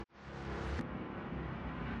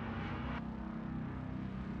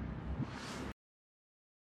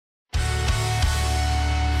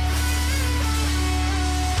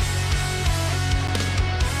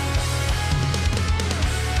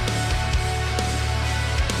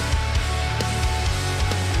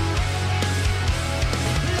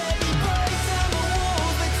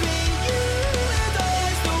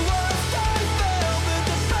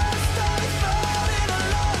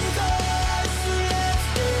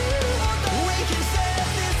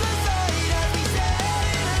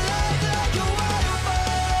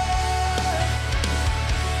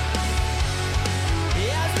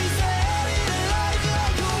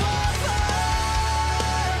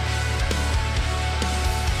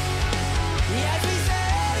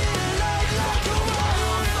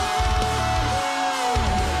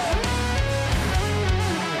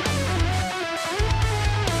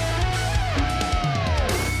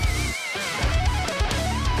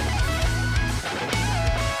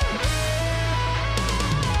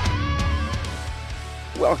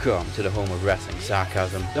Welcome to the home of wrestling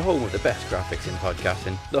sarcasm, the home of the best graphics in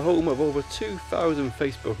podcasting, the home of over 2,000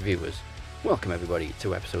 Facebook viewers. Welcome everybody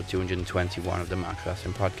to episode 221 of the Max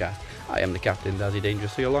Wrestling Podcast. I am the Captain Dazzy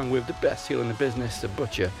Dangerously, along with the best heel in the business, the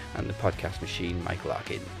Butcher, and the podcast machine, Mike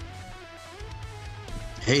Larkin.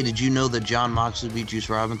 Hey, did you know that John Moxley beat Juice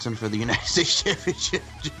Robinson for the United States Championship?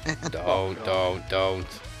 Don't.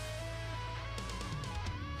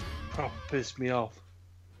 Oh, pissed me off.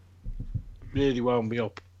 Really wound me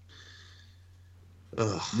up.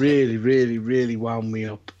 Ugh. Really wound me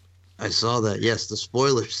up. I saw that. Yes, the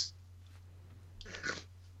spoilers.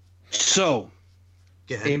 So,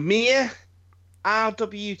 Go ahead. Emir,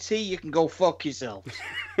 RWT, you can go fuck yourself.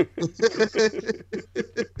 You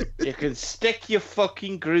can stick your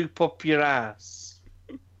fucking group up your ass.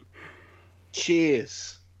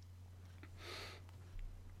 Cheers.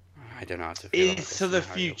 I don't know how to feel. It's to the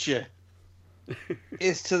future.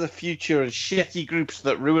 It's to the future and shitty groups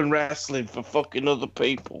that ruin wrestling for fucking other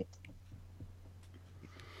people.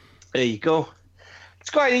 There you go. It's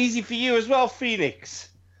quite easy for you as well, Phoenix.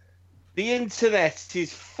 The internet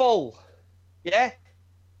is full. Yeah?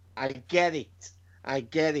 I get it.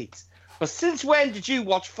 But since when did you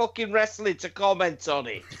watch fucking wrestling to comment on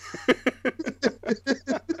it?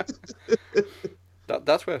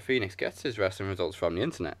 That's where Phoenix gets his wrestling results from, the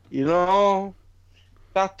internet. You know?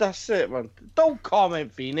 That's it, man. Don't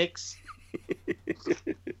comment, Phoenix.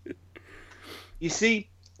 You see,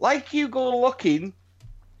 like you go looking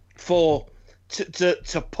for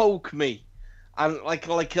to poke me, and like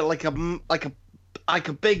a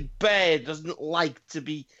big bear doesn't like to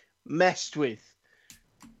be messed with.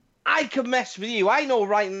 I can mess with you. I know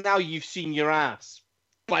right now you've seen your ass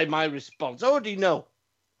by my response. I already know.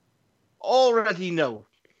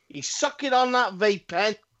 He's sucking on that vape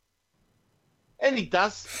pen. And he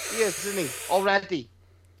does. Yes, doesn't he? Already.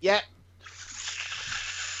 Yeah.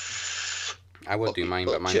 I would do mine,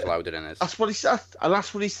 but mine's louder than his. That's what he said. And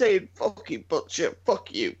that's what he's saying. Fucking Butcher.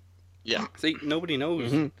 Fuck you. Yeah. See, nobody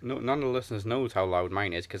knows. Mm-hmm. No, none of the listeners knows how loud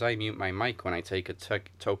mine is, because I mute my mic when I take a toke.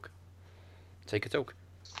 Take a toke.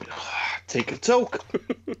 Take a toke.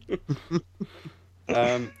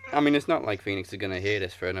 I mean, it's not like Phoenix is going to hear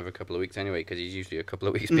this for another couple of weeks anyway, because he's usually a couple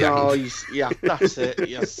of weeks behind. No, that's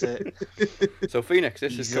it. So, Phoenix,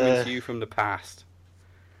 this is coming to you from the past.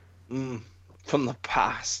 From the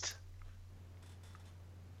past.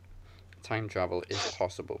 Time travel is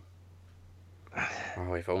possible.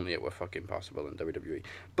 Oh, if only it were fucking possible in WWE.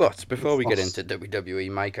 But before we get into WWE,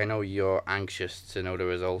 Mike, I know you're anxious to know the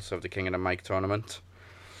results of the King of the Mic tournament.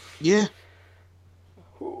 Yeah.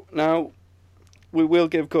 Now, we will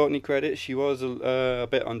give Courtney credit. She was a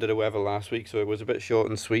bit under the weather last week, so it was a bit short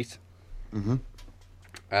and sweet. Mm-hmm.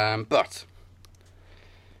 But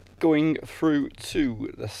going through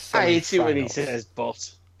to the semi-finals. I hate it when he says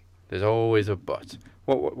but. There's always a but.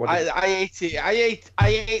 What I hate it.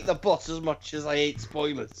 I hate the but as much as I hate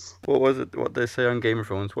spoilers. What was it? What they say on Game of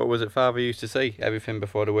Thrones? What was it Father used to say? Everything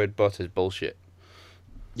before the word but is bullshit.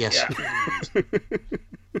 Yes. Yeah.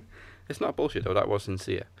 It's not bullshit though. That was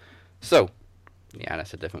sincere. So, yeah,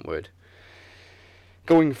 that's a different word.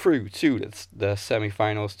 Going through to the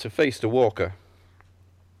semi-finals to face the Walker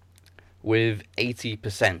with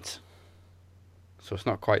 80%. So it's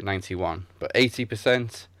not quite 91, but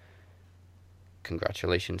 80%.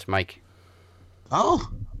 Congratulations, Mike.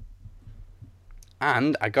 Oh.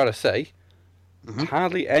 And I gotta say,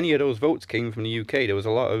 hardly any of those votes came from the UK. There was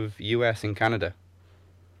a lot of US and Canada.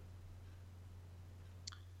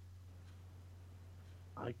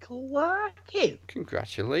 Michael Larkin.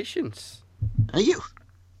 Congratulations. Thank you.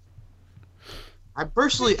 I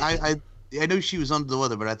personally, I know she was under the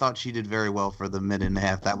weather, but I thought she did very well for the minute and a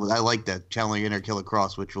half. I like that channeling Inner Killer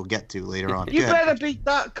Cross, which we'll get to later on. You better beat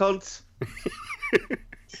that cunt.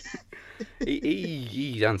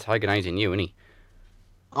 He's antagonizing you, isn't he?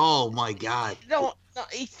 Oh my God. No,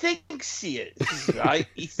 he thinks he is, right?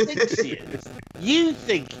 He thinks he is. You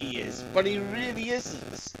think he is, but he really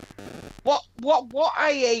isn't. What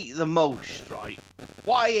I hate the most, right?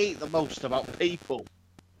 What I hate the most about people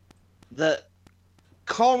that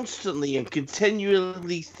constantly and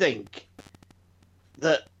continually think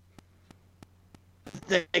that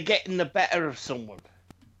they're getting the better of someone.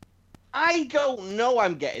 I don't know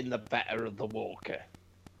I'm getting the better of the Walker.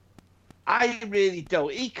 I really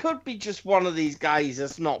don't. He could be just one of these guys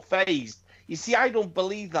that's not phased. You see, I don't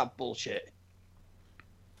believe that bullshit.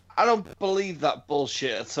 I don't believe that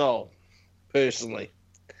bullshit at all, personally.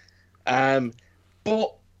 But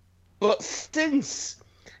since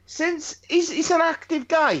he's an active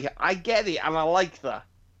guy, I get it and I like that.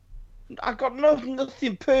 I got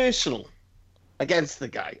nothing personal against the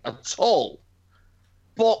guy at all.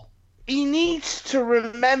 But he needs to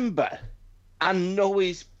remember and know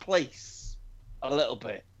his place a little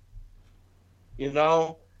bit. You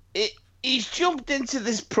know, he's jumped into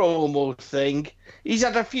this promo thing. He's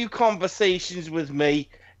had a few conversations with me,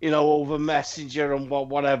 you know, over Messenger and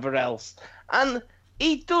whatever else. And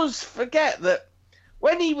he does forget that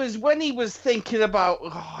when he was thinking about,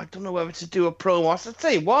 I don't know whether to do a promo, I said,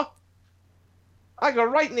 tell you what, I got a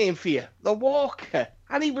right name for you, The Walker.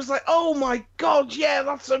 And he was like, oh my God, yeah,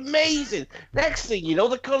 that's amazing. Next thing you know,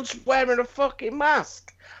 the cunt's wearing a fucking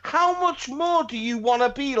mask. How much more do you want to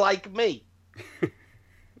be like me?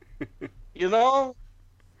 You know?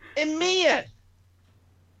 Emiya's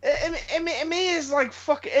like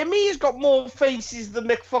fucking... Emiya's got more faces than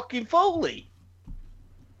Mick fucking Foley.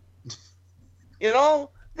 You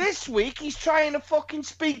know? This week, he's trying to fucking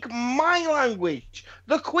speak my language.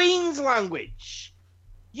 The Queen's language.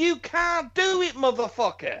 You can't do it,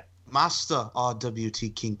 motherfucker. Master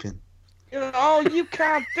RWT Kingpin. You know, you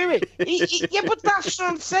can't do it. Yeah, but that's what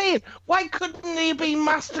I'm saying. Why couldn't he be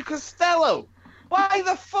Master Costello? Why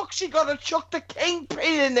the fuck she got to chuck the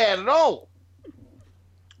Kingpin in there at all?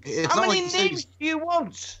 How many names do you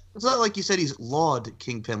want? It's not like you said he's Lord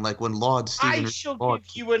Kingpin, like when Lord Stephen... I shall give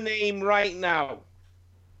you a name right now.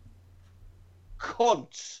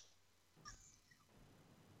 Cunt.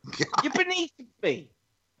 God. You're beneath me.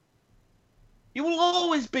 You will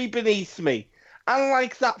always be beneath me. And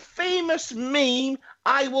like that famous meme,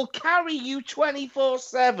 I will carry you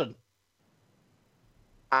 24/7.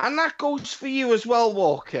 And that goes for you as well,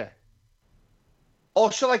 Walker.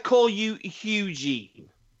 Or shall I call you Eugene?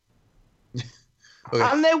 Okay.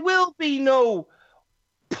 And there will be no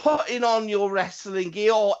putting on your wrestling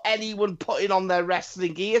gear or anyone putting on their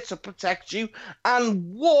wrestling gear to protect you and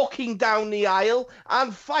walking down the aisle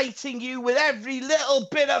and fighting you with every little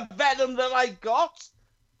bit of venom that I got.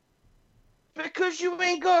 Because you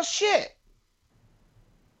ain't got shit.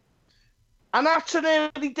 And that's an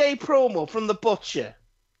early day promo from the Butcher.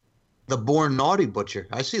 The Born Naughty Butcher.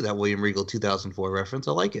 I see that William Regal 2004 reference.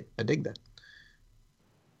 I like it. I dig that.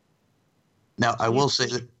 Now, I will say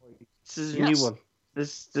that... This is a new one.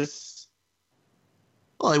 This...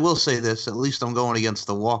 Well, I will say this. At least I'm going against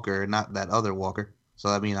the Walker and not that other Walker. So,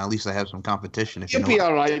 I mean, at least I have some competition. If You'll be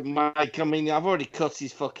all right, Mike. I mean, I've already cut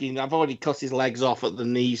his legs off at the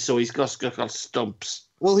knees, so he's got stumps.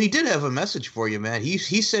 Well, he did have a message for you, man. He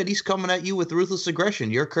said he's coming at you with ruthless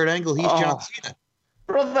aggression. You're Kurt Angle. He's John Cena.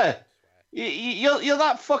 Brother, you're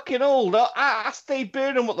that fucking old. I stay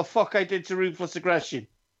burning what the fuck I did to ruthless aggression.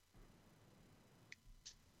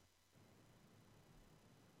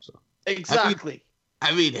 So, exactly.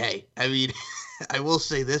 I mean, hey, I will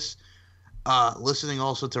say this. Listening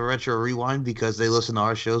also to Retro Rewind because they listen to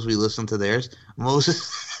our shows, we listen to theirs.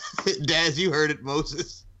 Moses, Daz, you heard it,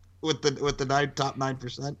 Moses, with the top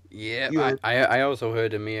 9%. Yeah, I also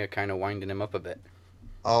heard Emiya kind of winding him up a bit.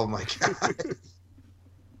 Oh my God.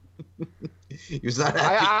 He was not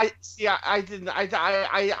happy. I didn't.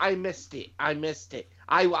 I missed it.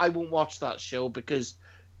 I won't watch that show because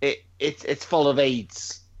it's full of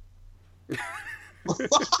AIDS.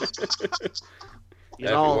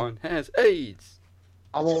 Everyone has AIDS.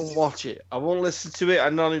 I won't watch it. I won't listen to it.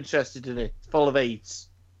 I'm not interested in it. It's full of AIDS.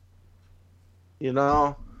 You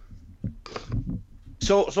know.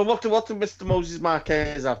 So what did Mr. Moses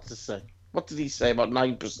Marquez have to say? What did he say about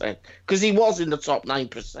 9%? Because he was in the top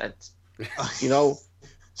 9%. You know.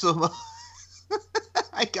 So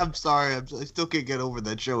I'm sorry. I still can't get over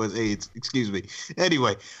that show as AIDS. Excuse me.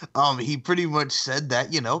 Anyway, he pretty much said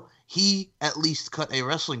that, you know, he at least cut a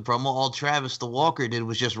wrestling promo. All Travis the Walker did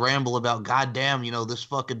was just ramble about, goddamn, you know, this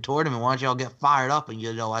fucking tournament. Why don't y'all get fired up? And,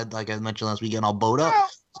 you know, like I mentioned last week, getting all bowed up.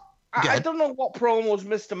 Well, I don't know what promos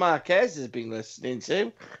Mr. Marquez has been listening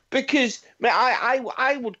to, because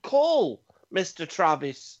I would call Mr.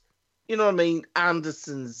 Travis, you know what I mean,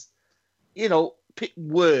 Anderson's, you know,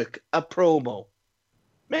 work a promo.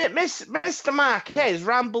 Mr. Marquez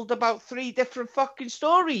rambled about 3 different fucking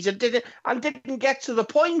stories and didn't get to the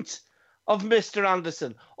point of Mr.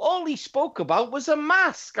 Anderson. All he spoke about was a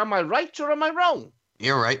mask. Am I right or am I wrong?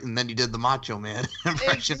 You're right. And then he did the Macho Man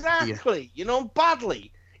impression. Exactly. You know,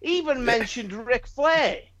 badly. Even mentioned Ric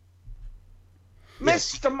Flair.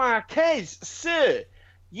 Yes. Mr. Marquez, sir,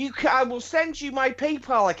 I will send you my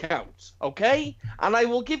PayPal account, okay? And I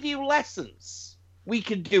will give you lessons. We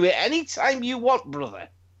can do it anytime you want, brother.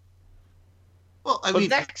 Well, But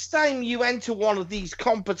next time you enter one of these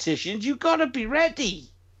competitions, you got to be ready.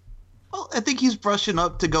 Well, I think he's brushing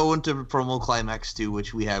up to go into promo climax 2,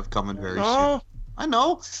 which we have coming very soon. I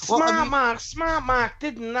know. Smart Mark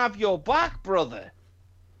didn't have your back, brother.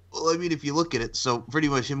 Well, I mean, if you look at it, so pretty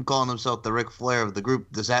much him calling himself the Ric Flair of the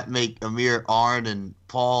group, does that make Amir, Arn, and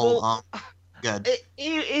Paul? Well, Good. It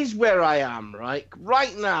is where I am, right?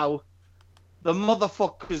 Right now, the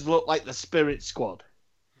motherfuckers look like the Spirit Squad.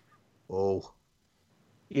 Oh.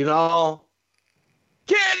 You know?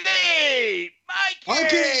 Kenny! Mikey!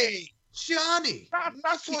 Okay, Johnny.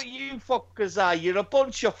 That's what you fuckers are. You're a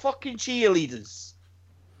bunch of fucking cheerleaders.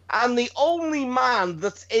 And the only man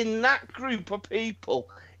that's in that group of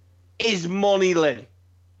people is Money Lynn.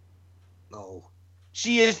 No.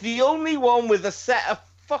 She is the only one with a set of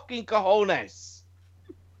fucking cojones.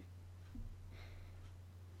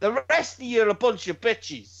 The rest of you are a bunch of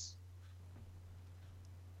bitches.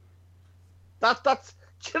 That's,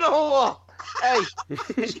 do you know what?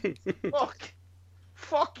 Hey,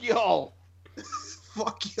 fuck y'all.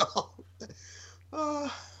 Fuck y'all.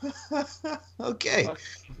 Okay.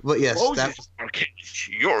 But yes, that.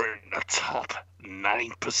 You're in the top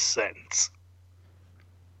 9%.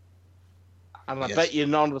 And I Yes. bet you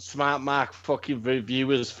none of the Smart Mark fucking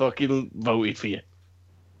reviewers fucking voted for you.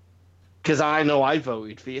 Because I know I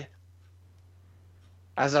voted for you.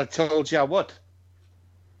 As I told you I would.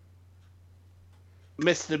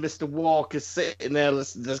 Mr. Walker's sitting there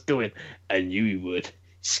listening, just going, I knew you would.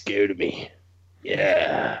 Scared of me.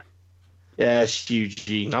 Yeah. Yes,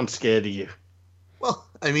 Eugene, I'm scared of you. Well,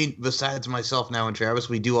 I mean, besides myself now and Travis,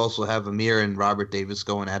 we do also have Amir and Robert Davis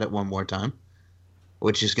going at it one more time,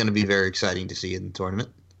 which is going to be very exciting to see in the tournament.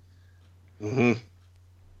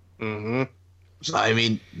 So, I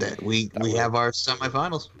mean, that we have our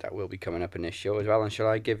semifinals. That will be coming up in this show as well. And shall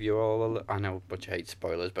I give you all I know, but you hate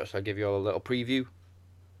spoilers, but shall I give you all a little preview?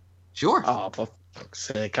 Sure. Oh, for fuck's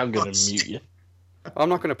sake, I'm going to mute you. I'm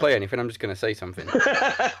not going to play anything. I'm just going to say something.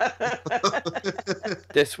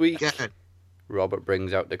 This week, God. Robert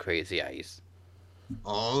brings out the crazy eyes.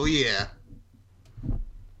 Oh, yeah.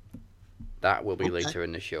 That will be Okay. later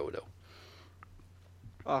in the show, though.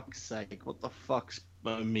 Fuck's sake, what the fuck's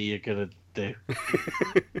Mia going to do?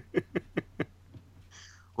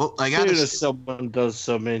 Well, I As got soon to as someone does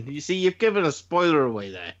something. You see, you've given a spoiler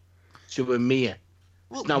away there to Mia.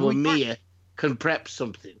 Now, Mia can prep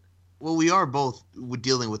something. Well, we are both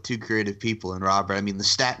dealing with two creative people in Robert. I mean, the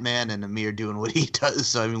stat man and Amir doing what he does.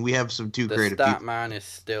 So, I mean, we have some two The creative Stat people. Man is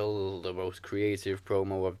still the most creative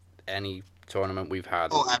promo of any tournament we've had.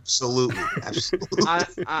 Oh, absolutely. Absolutely.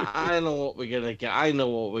 I know what we're gonna get. I know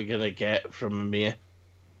what we're gonna get from Amir.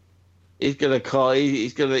 He's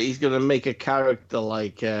gonna make a character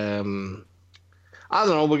like I don't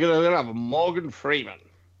know. We're gonna have a Morgan Freeman,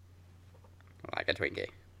 Like a Twinkie.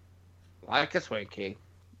 like a Twinkie.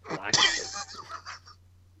 Like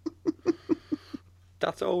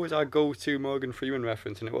That's always our go-to Morgan Freeman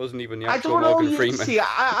reference, and it wasn't even the I actual don't know. Morgan You Freeman. see,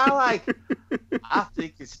 I like. I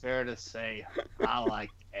think it's fair to say I like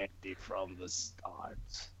Andy from the start.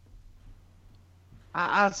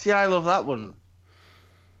 I see. I love that one.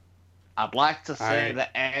 I'd like to say that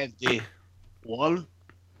Andy won,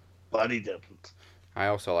 but he didn't. I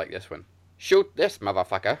also like this one. Shoot this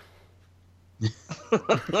motherfucker.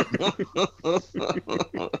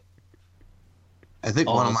 I think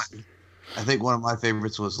one of my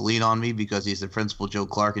favorites was Lean on Me because he's the Principal Joe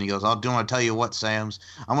Clark and he goes, "I do want to tell you what, Sams,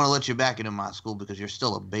 I'm going to let you back into my school because you're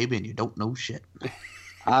still a baby and you don't know shit."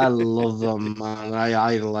 I love them, man. I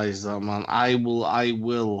idolize that man. I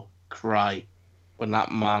will cry when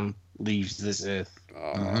that man leaves this earth.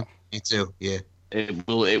 Oh, Mhm. Me too. Yeah. It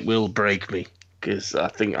will break me because I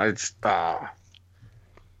think I'd star.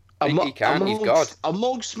 He can. He's God.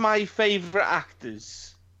 Amongst my favorite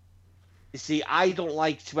actors, you see, I don't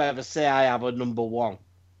like to ever say I have a number one.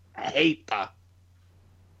 I hate that.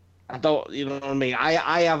 I don't. You know what I mean?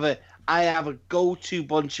 I have a go-to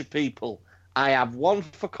bunch of people. I have one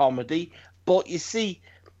for comedy, but you see,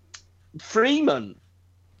 Freeman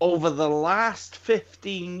over the last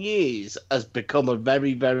 15 years has become a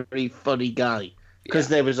very, very funny guy. Because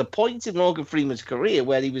there was a point in Morgan Freeman's career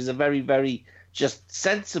where he was a very, very just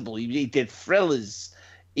sensible. He did thrillers,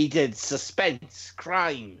 he did suspense,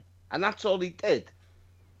 crime, and that's all he did.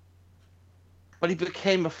 But he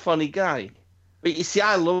became a funny guy. But you see,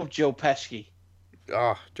 I love Joe Pesci.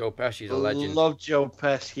 Oh, Joe Pesci's a legend. Love Joe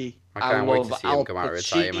Pesci. I can't wait to love see him Al come out of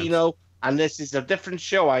Pacino, retirement. and this is a different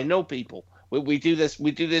show. I know people. We do this.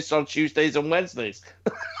 We do this on Tuesdays and Wednesdays.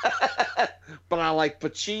 But I like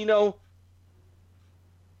Pacino.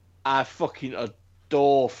 I fucking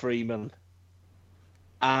adore Freeman.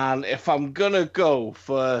 And if I'm gonna go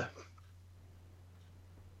for,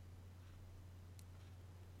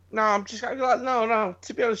 no, I'm just like no.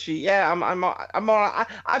 To be honest with you, yeah, I'm all right.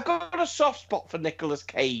 I've got a soft spot for Nicolas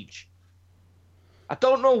Cage. I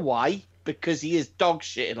don't know why. because he is dog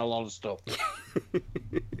shit in a lot of stuff.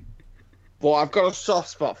 But I've got a soft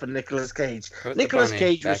spot for Nicolas Cage. Put the Nicolas bunny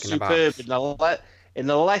Cage back was in the superb box. in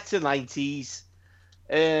the later 90s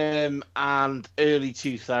and early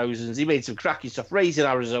 2000s. He made some cracking stuff. Raising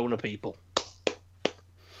Arizona, people.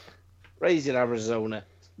 Raising Arizona.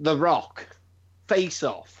 The Rock. Face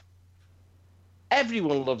Off.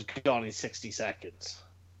 Everyone loves Gone in 60 Seconds.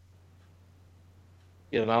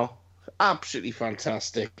 You know? Absolutely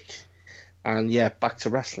fantastic. And yeah, back to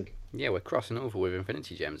wrestling. Yeah, we're crossing over with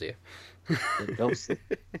Infinity Gems here. It goes.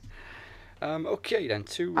 Okay then,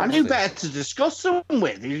 two And who wrestling. better to discuss them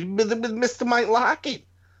with Mr. Mike Larkin?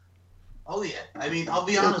 Oh yeah. I mean, I'll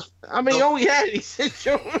be honest. I mean, oh yeah, he said,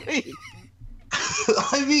 you know what I mean?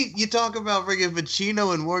 I mean, you talk about friggin'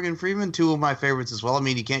 Pacino and Morgan Freeman, two of my favorites as well. I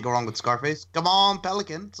mean, you can't go wrong with Scarface. Come on,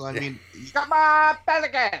 Pelican. So I mean, Come on,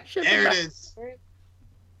 Pelican! there it is.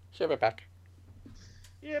 Shiverback.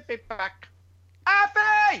 You be back.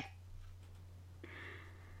 Happy!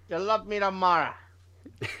 You love me tomorrow.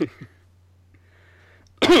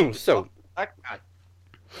 So, That guy.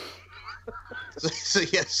 So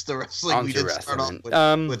yes, the wrestling on we to did start off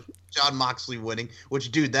wrestling. with John Moxley winning.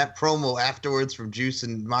 Which, dude, that promo afterwards from Juice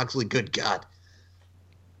and Moxley, good God.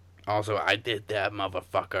 Also, I did that,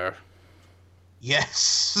 motherfucker.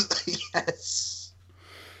 Yes, yes.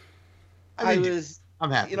 I mean, dude, was,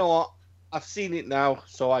 I'm happy. you know what? I've seen it now,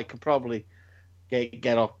 so I can probably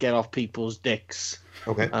get off people's dicks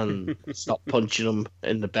Okay. and stop punching them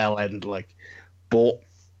in the bell end, like. But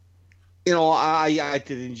you know, I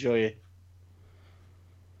did enjoy it.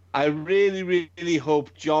 I really, really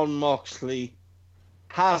hope John Moxley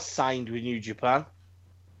has signed with New Japan.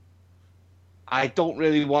 I don't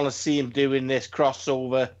really want to see him doing this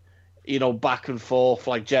crossover, you know, back and forth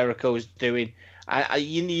like Jericho is doing.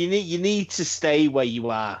 You need to stay where you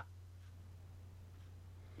are.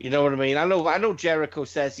 You know what I mean? I know Jericho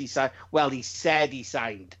says he signed. Well, he said he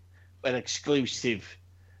signed an exclusive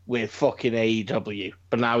with fucking AEW,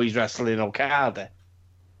 but now he's wrestling Okada.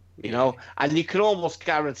 You know, and you can almost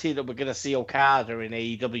guarantee that we're going to see Okada in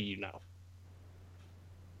AEW now.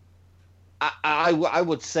 I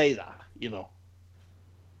would say that, you know.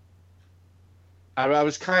 I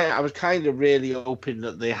was kind of really hoping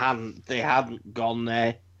that they hadn't gone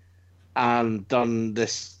there and done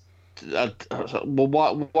this.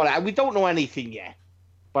 What we don't know anything yet,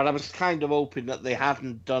 but I was kind of hoping that they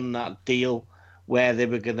hadn't done that deal where they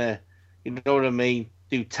were gonna, you know what I mean,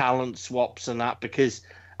 do talent swaps and that, because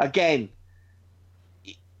again,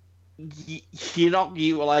 you're not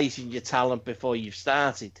utilizing your talent before you've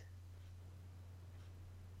started.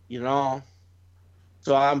 You know,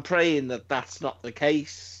 so I'm praying that that's not the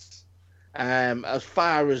case. As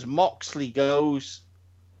far as Moxley goes,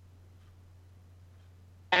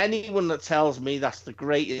 anyone that tells me that's the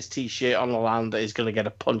greatest T-shirt on the land is going to get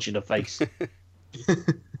a punch in the face.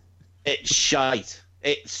 It's shite.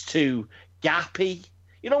 It's too gappy.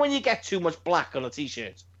 You know when you get too much black on a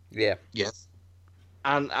T-shirt? Yeah. Yes.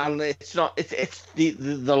 And it's not. It's the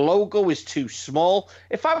logo is too small.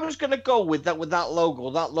 If I was going to go with that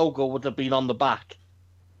logo would have been on the back,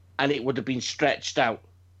 and it would have been stretched out.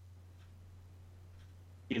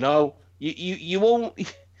 You know, you won't.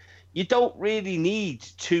 You don't really need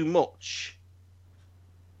too much,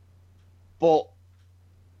 but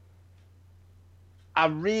I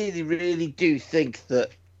really, really do think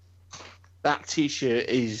that T-shirt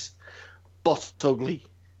is butt ugly.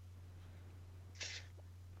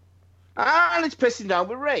 And it's pissing down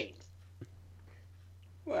with rain.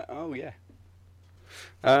 Well, oh yeah.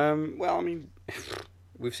 Well, I mean,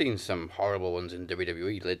 we've seen some horrible ones in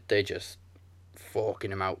WWE. They're just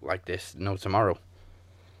forking them out like this, no tomorrow.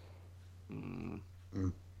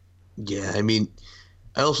 Yeah, I mean,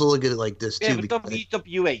 I also look at it like this too. Yeah, but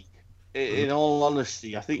WWE, in all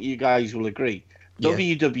honesty, I think you guys will agree. Yeah.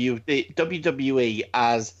 WWE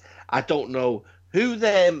as, I don't know who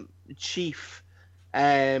their chief,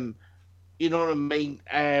 you know what I mean?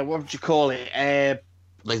 What would you call it?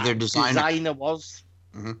 Like their designer was.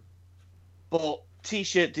 Mhm. But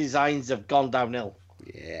T-shirt designs have gone downhill.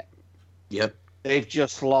 Yeah. Yep. They've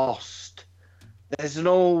just lost. There's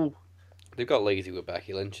no. They've got lazy with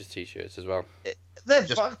Becky Lynch's T-shirts as well. They're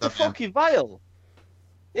Just they're fucking vile.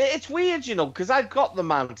 It's weird, you know, because I've got the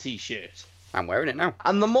Man T-shirt, I'm wearing it now.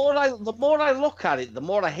 and the more I look at it, the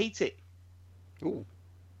more I hate it. Ooh.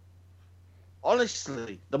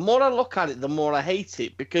 Honestly, the more I look at it, the more I hate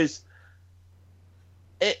it, because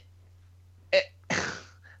it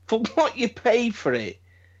for what you pay for it,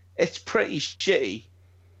 it's pretty shitty.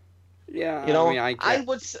 Yeah, You know, I mean, I I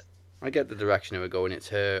would. get the direction they were going. It's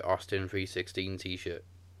her Austin 316 T-shirt.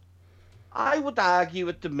 I would argue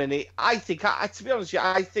at the minute. To be honest with you,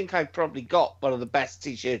 I think I've probably got one of the best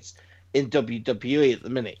T-shirts in WWE at the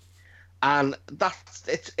minute, and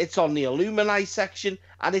it's on the Illuminati section,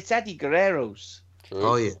 and it's Eddie Guerrero's. True.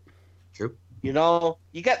 Oh yeah, true. You know,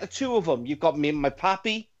 you get the two of them. You've got me and my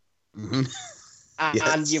pappy, Mm-hmm.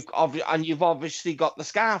 and you've obviously got the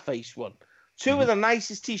Scarface one. Two of the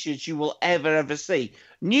nicest T-shirts you will ever see.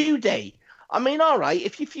 New Day. I mean, all right,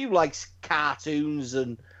 if you like cartoons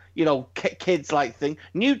and kids like thing,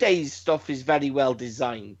 New Day's stuff is very well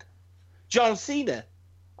designed. John Cena,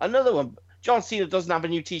 another one. John Cena doesn't have a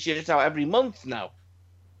new T-shirt out every month now.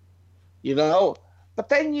 But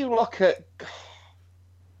then you look at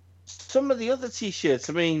some of the other T-shirts.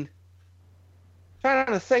 I mean, trying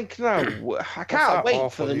to think now. I can't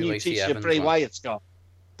wait for the new Lacey T-shirt Evans Bray one? Wyatt's got.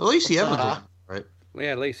 The Lacey Evans one, right?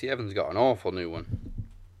 Yeah, Lacey Evans got an awful new one.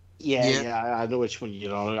 Yeah, I know which one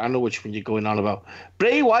I know which one you're going on about.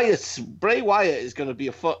 Bray Wyatt is going to be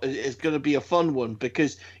a fun one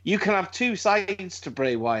because you can have two sides to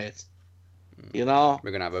Bray Wyatt. We're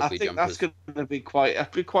gonna have ugly I think jumpers. that's going to be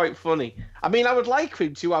quite funny. I mean, I would like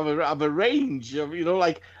him to have a range of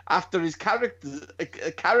like after his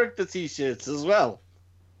character T-shirts as well.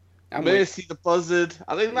 Mercy the Buzzard.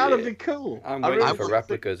 I think that would be cool. I'm waiting for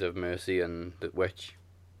replicas of Mercy and the Witch.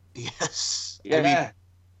 Yes. Yeah.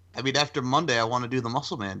 I mean, after Monday, I want to do the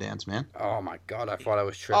Muscle Man dance, man. Oh my god, I thought I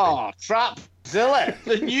was tripping. Oh, Trapzilla,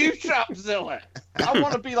 the new Trapzilla. I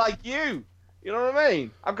want to be like you. You know what I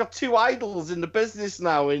mean? I've got two idols in the business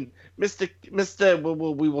now. In Mr.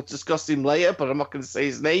 We will discuss him later, but I'm not going to say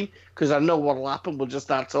his name because I know what'll happen. We'll just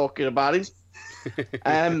start talking about him.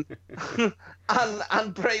 And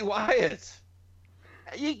Bray Wyatt.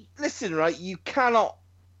 Listen, right? You cannot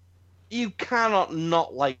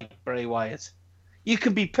not like Bray Wyatt. You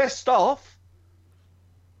can be pissed off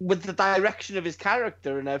with the direction of his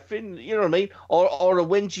character and everything, you know what I mean? Or a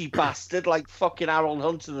whingy bastard like fucking Harold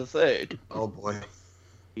Hunter III. Oh boy.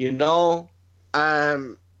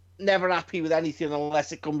 Never happy with anything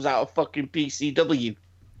unless it comes out of fucking PCW.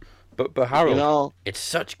 But Harold, it's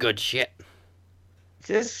such good shit. It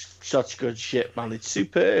is such good shit, man. It's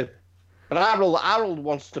superb. But Harold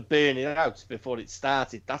wants to burn it out before it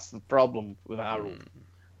started. That's the problem with Harold.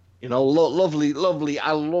 Lovely.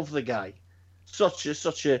 I love the guy. Such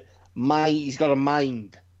a mind. He's got a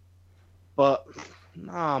mind. But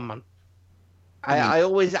nah, man. I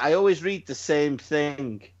always read the same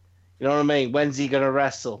thing. You know what I mean? When's he gonna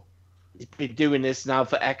wrestle? He's been doing this now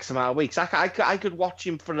for X amount of weeks. I could watch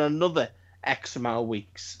him for another X amount of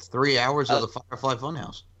weeks. 3 hours of the Firefly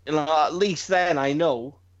Funhouse. At least then I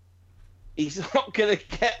know he's not gonna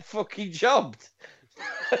get fucking jobbed.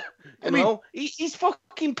 He's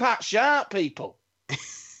fucking Pat Sharp, people.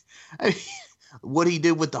 I mean, what he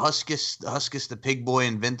did with the Huskus, the pig boy,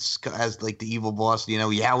 and Vince as like the evil boss,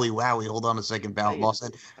 yowie wowie, hold on a second, boss.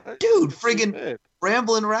 Dude, friggin'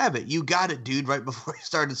 Ramblin' Rabbit, you got it, dude, right before he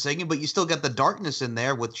started singing, but you still got the darkness in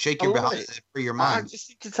there with Shake Your Behind for your mind.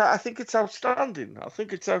 I think it's outstanding.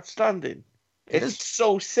 It's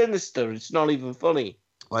so sinister, it's not even funny.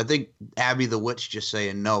 Well, I think Abby the Witch just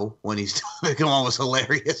saying no when he's making one was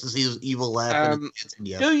hilarious as he was evil laughing.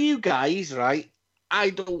 Do you guys, right?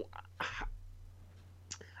 I don't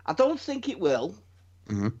think it will,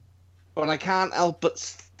 but I can't help but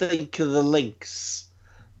think of the links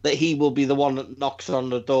that he will be the one that knocks on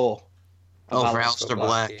the door. Oh, for Aleister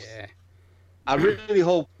Black. Yeah. I really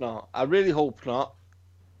hope not.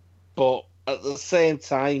 But at the same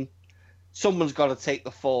time, someone's got to take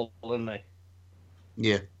the fall, isn't they?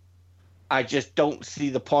 Yeah. I just don't see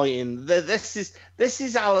the point in this. Is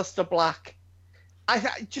Aleister Black?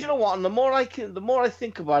 Do you know what? And the more I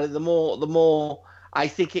think about it, the more I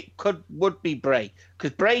think it would be Bray,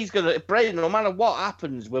 because Bray, no matter what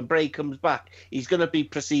happens when Bray comes back, he's gonna be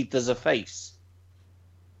perceived as a face.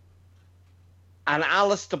 And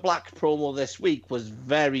Aleister Black's promo this week was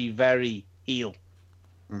very, very heel.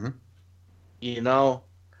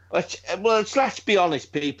 Let's be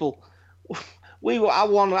honest, people. I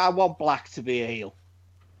want Black to be a heel.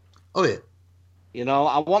 Oh yeah.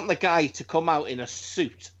 I want the guy to come out in a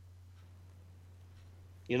suit.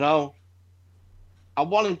 I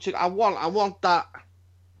want him to. I want that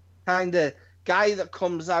kind of guy that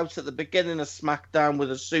comes out at the beginning of SmackDown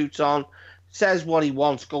with a suit on, says what he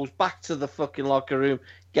wants, goes back to the fucking locker room,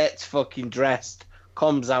 gets fucking dressed,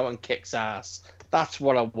 comes out and kicks ass. That's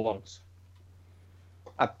what I want.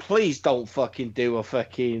 Please don't fucking do a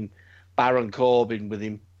fucking Baron Corbin with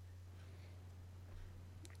him.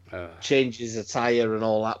 Change his attire and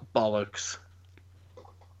all that bollocks.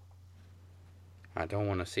 I don't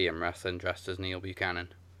want to see him wrestling dressed as Neil Buchanan.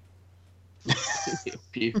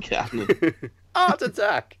 Buchanan. Heart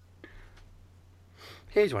attack.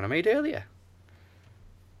 Here's one I made earlier.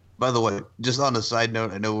 By the way, just on a side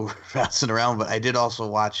note, I know we're bouncing around, but I did also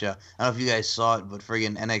watch. I don't know if you guys saw it, but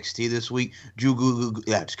friggin' NXT this week, Drew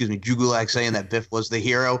Gulak saying that Biff was the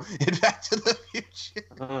hero in Back to the Future.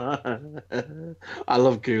 I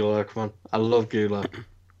love Gulak, man. I love Gulak.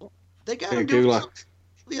 They gotta do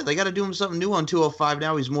they got to do him something new on 205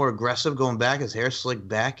 now. He's more aggressive, going back, his hair slicked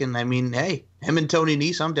back, and I mean, hey, him and Tony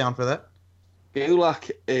Nese, I'm down for that.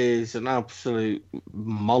 Gulak is an absolute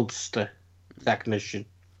monster technician.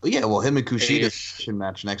 Well, yeah, well, him and Kushida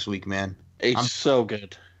match next week, man. It's so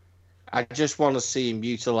good. I just want to see him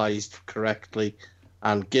utilized correctly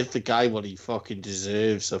and give the guy what he fucking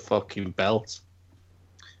deserves, a fucking belt.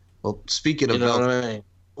 Well, speaking of belts, I mean?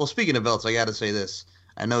 I got to say this.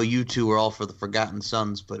 I know you two were all for the Forgotten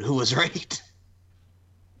Sons, but who was right?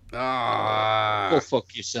 Go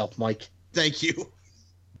fuck yourself, Mike. Thank you.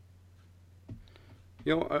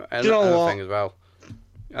 You know, another thing as well.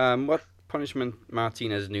 What Punishment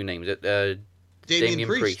Martinez's new name? Is it Damian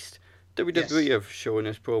Priest? WWE have shown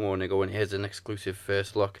this promo and they're going, here's an exclusive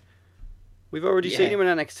first look. We've already seen him in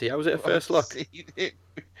NXT. How was it a first look?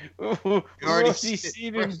 We've already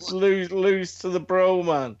seen him lose to the bro,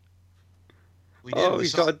 man.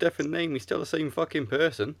 He's got a different name. He's still the same fucking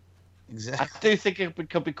person. Exactly. I do think it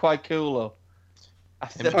could be quite cool, though.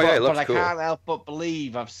 But I can't help but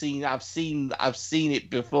believe I've seen it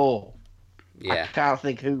before. Yeah. I can't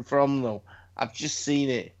think who from though. I've just seen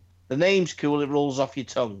it. The name's cool. It rolls off your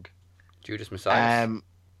tongue. Judas Messiah.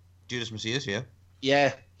 Judas Messias, yeah.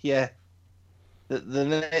 Yeah.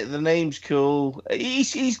 The name's cool.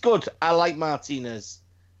 He's good. I like Martinez.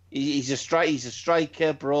 He's a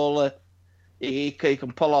striker, brawler. He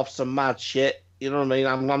can pull off some mad shit. You know what I mean?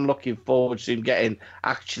 I'm looking forward to him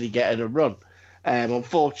actually getting a run.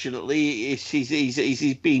 Unfortunately,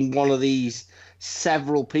 he's been one of these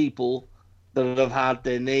several people that have had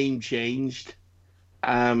their name changed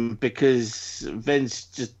because Vince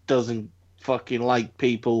just doesn't fucking like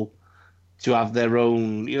people to have their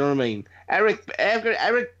own, you know what I mean? Eric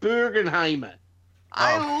Bergenheimer.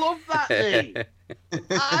 I love that name.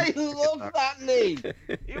 I love that name.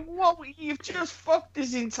 You've just fucked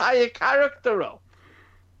his entire character up.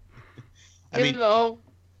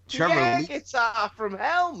 Trevor Lee. Guitar from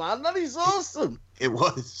hell, man. That is awesome. It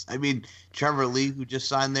was. I mean, Trevor Lee, who just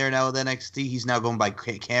signed there now with NXT, he's now going by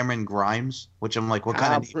Cameron Grimes, which I'm like, what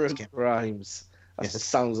kind of name is Cameron Grimes? That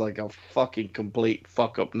sounds like a fucking complete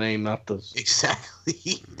fuck-up name, that does.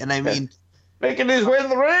 Exactly. And I mean... Making his way in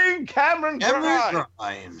the ring, Cameron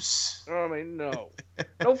Grimes. I mean, no.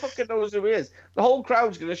 No fucking knows who he is. The whole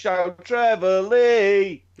crowd's going to shout, Trevor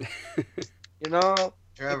Lee! You know?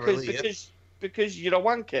 Trevor Lee, because you're a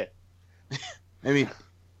wanker. I mean...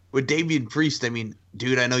 With Damian Priest, I mean,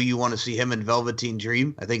 dude, I know you want to see him in Velveteen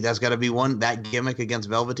Dream. I think that's got to be that gimmick against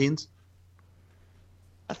Velveteens.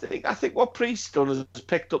 I think what Priest done is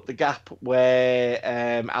picked up the gap where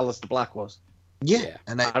Aleister Black was. Yeah,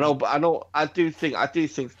 and I do think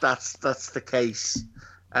that's the case.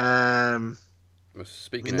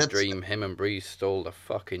 Speaking of Dream, him and Breeze stole the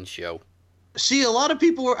fucking show. See, a lot of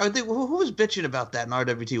people were. I think who was bitching about that in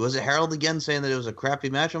RWT? Was it Harold again saying that it was a crappy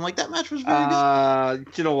match? I'm like, that match was very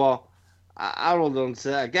good. Do you know what? Harold on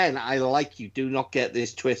again. I like you. Do not get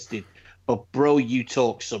this twisted, but bro, you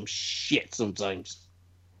talk some shit sometimes.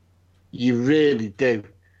 You really do.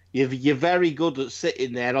 You're very good at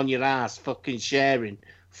sitting there on your ass, fucking sharing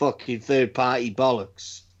fucking third party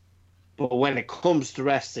bollocks. But when it comes to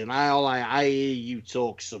wrestling, I hear you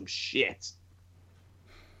talk some shit.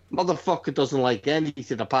 Motherfucker doesn't like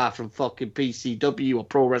anything apart from fucking PCW or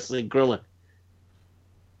Pro Wrestling Guerrilla.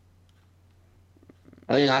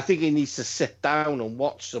 I think he needs to sit down and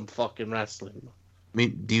watch some fucking wrestling. I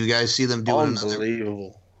mean, do you guys see them doing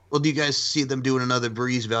unbelievable? Well, do you guys see them doing another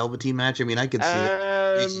Breeze Velveteen match? I mean, I could see it.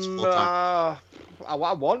 I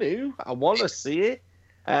want to see it.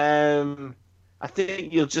 I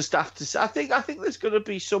think you'll just have to. I think there's going to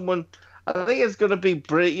be someone. I think it's going to be,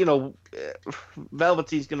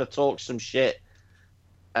 Velveteen's going to talk some shit.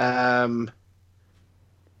 And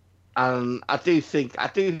I do think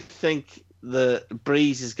the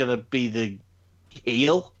Breeze is going to be the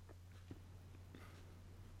heel.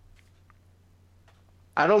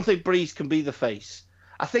 I don't think Breeze can be the face.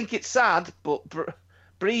 I think it's sad, but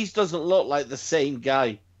Breeze doesn't look like the same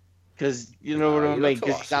guy. Because, you know what I mean?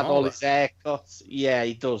 Because he's had all his haircuts. Yeah,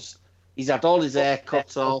 he does. He's had all his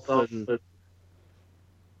haircuts off, and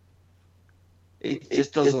it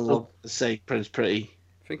just doesn't look the same. Prince Pretty.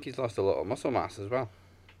 I think he's lost a lot of muscle mass as well.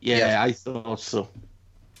 Yeah, I thought so.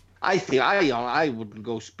 I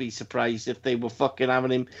wouldn't be surprised if they were fucking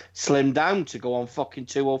having him slim down to go on fucking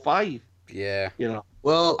 205. Yeah. You know.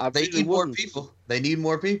 Well, I they really need more wouldn't. people. They need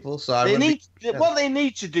more people. So What they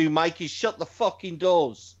need to do, Mike, is shut the fucking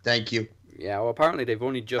doors. Thank you. Yeah, well, apparently they've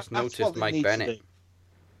only just That's noticed what they Mike need to Bennett. do.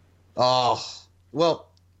 Oh,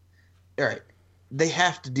 well, all right. They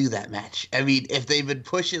have to do that match. I mean, if they've been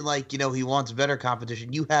pushing like, he wants better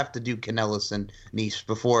competition, you have to do Kanellis and Nice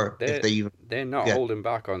before if they even. They're not holding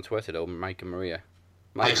back on Twitter though, Mike and Maria.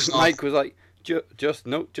 Mike was like, just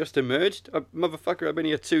emerged, motherfucker. I've been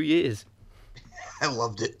here 2 years. I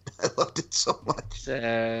loved it. I loved it so much.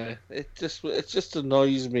 It just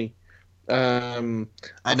annoys me. I know.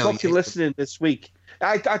 I'm fucking listening this week.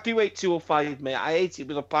 I do hate 205, mate. I hate it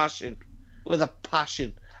with a passion. With a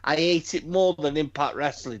passion. I hate it more than Impact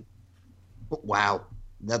Wrestling. Wow.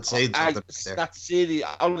 That's saying something there. That's serious.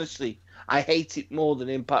 Honestly, I hate it more than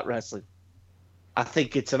Impact Wrestling. I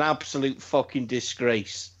think it's an absolute fucking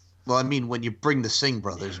disgrace. Well, I mean, when you bring the Singh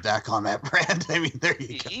brothers back on that brand, I mean, there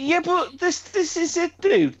you go. Yeah, but this is it,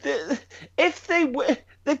 dude. If they've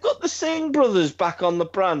got the Singh brothers back on the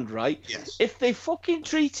brand, right? Yes. If they fucking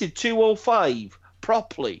treated 205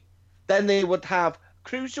 properly, then they would have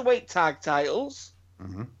cruiserweight tag titles.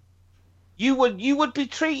 Mm-hmm. You would be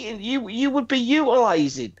treating you would be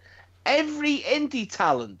utilizing every indie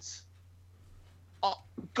talent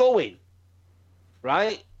going,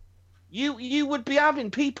 right? You would be having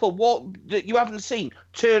people that you haven't seen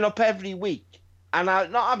turn up every week, and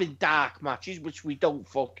not having dark matches, which we don't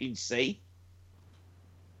fucking see.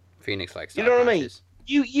 Phoenix likes you know what matches.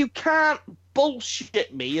 I mean? You can't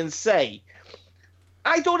bullshit me and say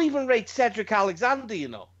I don't even rate Cedric Alexander.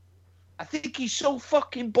 I think he's so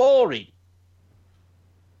fucking boring.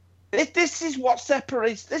 This is what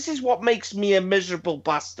separates. This is what makes me a miserable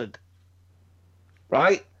bastard.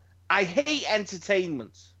 Right? I hate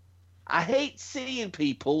entertainment. I hate seeing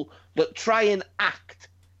people that try and act,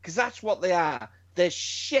 because that's what they are. They're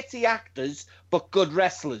shitty actors, but good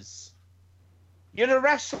wrestlers. You're a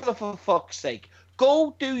wrestler, for fuck's sake.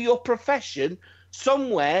 Go do your profession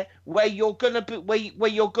somewhere where you're gonna be, where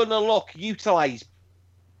you're gonna look utilized.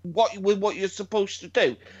 What you're supposed to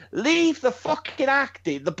do. Leave the fucking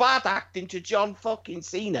acting, the bad acting, to John fucking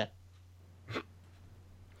Cena.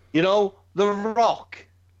 The Rock.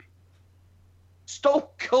 Stone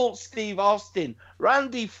Cold Steve Austin.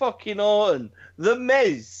 Randy fucking Orton. The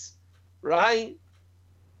Miz. Right?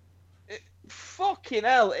 Fucking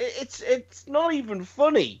hell. It's not even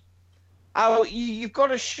funny. You've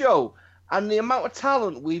got a show, and the amount of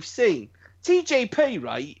talent we've seen. TJP,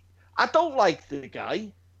 right? I don't like the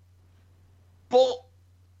guy. But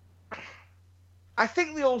I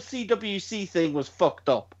think the old CWC thing was fucked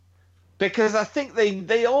up, because I think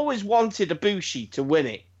they always wanted Ibushi to win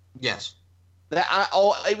it. Yes.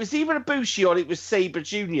 Or it was either Ibushi or it was Sabre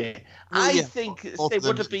Jr. I think it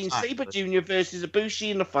would have been Sabre Jr. versus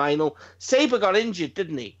Ibushi in the final. Sabre got injured,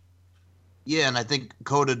 didn't he? Yeah, and I think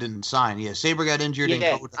Coda didn't sign. Yeah, Sabre got injured.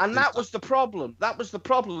 Yeah, and that was the problem.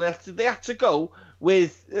 They had to go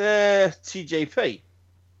with TJP.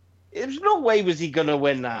 There's no way was he going to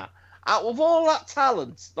win that. Out of all that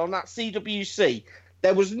talent on that CWC,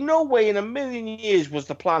 there was no way in a million years was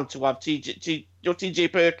the plan to have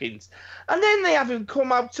TJ Perkins. And then they have him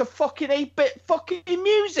come out to fucking 8-bit fucking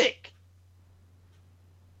music.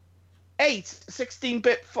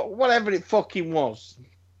 16-bit, whatever it fucking was.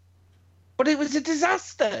 But it was a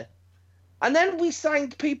disaster. And then we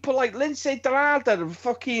signed people like Lindsay Dorada and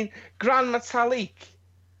fucking Grand Metalik.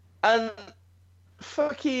 And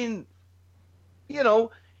fucking,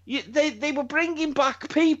 they were bringing back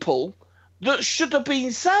people that should have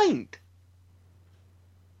been signed.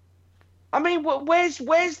 I mean, where's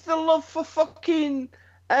the love for fucking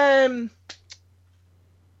what's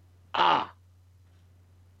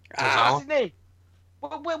his name?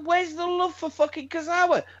 Where's the love for fucking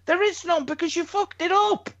Kazawa? There is none, because you fucked it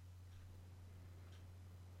up.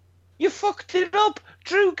 You fucked it up,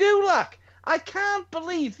 Drew Gulak. I can't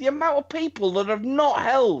believe the amount of people that have not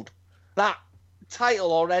held that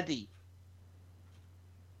title already.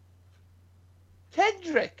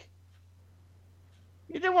 Kendrick.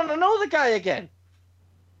 You don't want to know the guy again.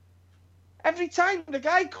 Every time the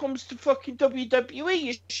guy comes to fucking WWE,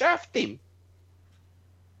 you shaft him.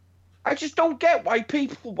 I just don't get why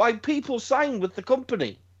people sign with the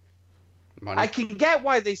company. Money. I can get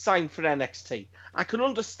why they sign for NXT. I can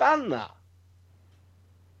understand that.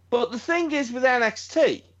 But the thing is with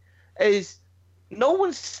NXT is no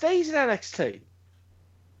one stays in NXT.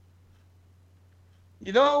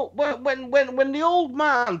 When the old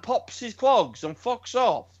man pops his clogs and fucks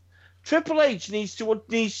off, Triple H needs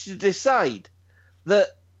to decide that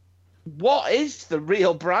what is the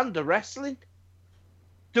real brand of wrestling?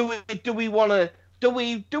 Do we want to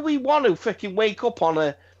freaking wake up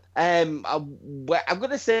on I'm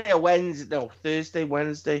gonna say a Wednesday, no, Thursday,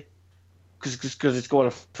 Wednesday, because it's going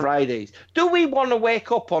to Fridays. Do we want to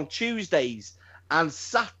wake up on Tuesdays and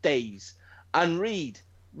Saturdays and read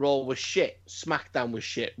Raw was shit, SmackDown was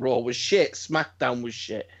shit, Raw was shit, SmackDown was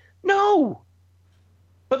shit? No.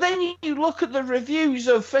 But then you look at the reviews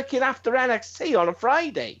of freaking After NXT on a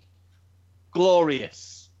Friday.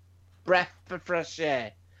 Glorious. Breath of fresh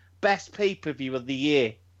air. Best pay-per-view of the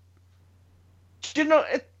year. Do you know,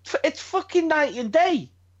 it's fucking night and day.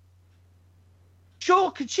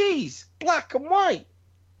 Chalk and cheese. Black and white.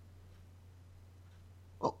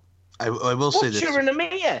 Well, I will say this. Butcher and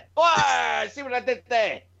Amir. Oh, see what I did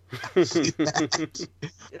there? See that?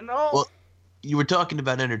 You know? Well, you were talking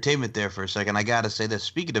about entertainment there for a second. I got to say this.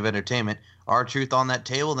 Speaking of entertainment, R-Truth on that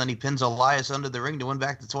table, then he pins Elias under the ring to win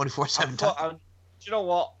back the 24/7 title. Do you know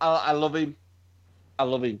what? I love him. I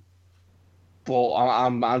love him. But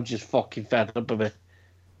I'm just fucking fed up of it.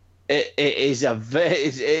 It is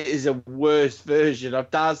a worse version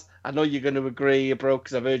of Daz. I know you're going to agree, bro,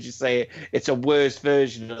 because I've heard you say it. It's a worse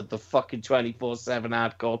version of the fucking 24/7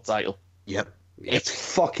 hardcore title. Yep.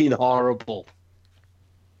 It's fucking horrible.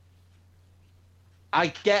 Do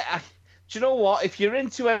you know what? If you're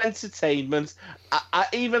into entertainment,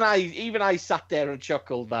 I sat there and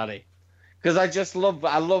chuckled at it because I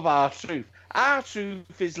love R-Truth.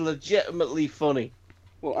 R-Truth is legitimately funny.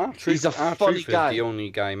 Well, R-Truth, He's a funny is guy. the only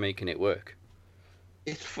guy making it work.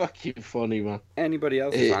 It's fucking funny, man. Anybody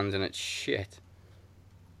else's lands and it's shit.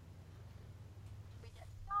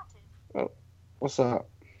 Oh, what's that?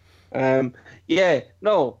 Yeah,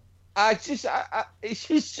 no.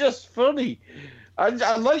 It's just funny.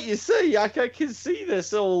 I like you say, I can see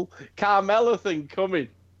this whole Carmella thing coming.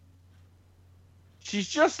 She's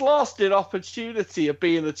just lost an opportunity of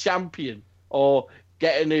being the champion or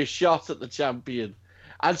getting her shot at the champion.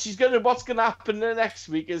 And what's going to happen the next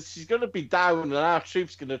week is she's going to be down and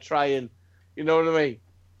R-Truth's going to try and, you know what I mean,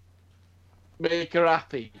 make her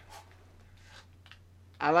happy.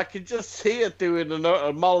 And I can just see her doing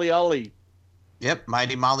a Molly Ollie. Yep,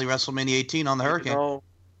 Mighty Molly WrestleMania 18 on the Hurricane. You know,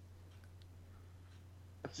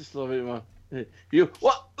 I just love it, man.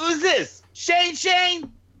 What? Who's this?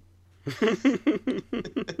 Shane?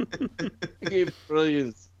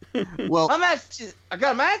 Brilliant. Well, I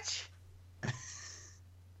got a match.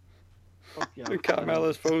 And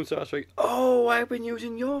Carmella's phone starts like, oh, I've been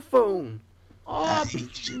using your phone. Oh, I've been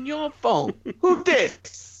using your phone. Who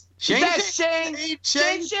this? Shane. That's Shane.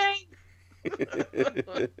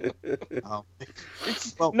 Oh.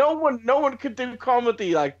 Well, no one could do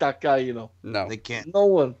comedy like that guy, you know. No. They can't. No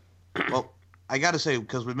one. Well, I got to say,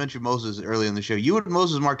 because we mentioned Moses earlier in the show, you and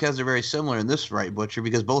Moses Marquez are very similar in this, right, Butcher?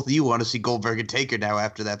 Because both of you want to see Goldberg and Taker now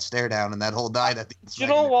after that stare down and that whole night. Do you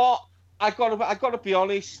know what? I gotta be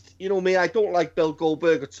honest. You know me, I don't like Bill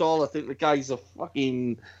Goldberg at all. I think the guy's a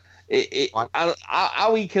fucking.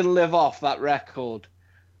 How he can live off that record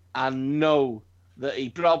and know that he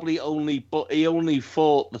probably only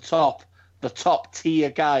fought the top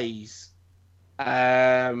tier guys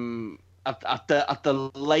at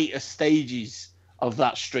the later stages of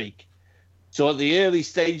that streak. So at the early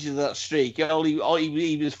stages of that streak,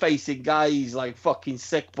 he was facing guys like fucking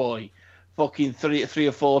Sick Boy, fucking three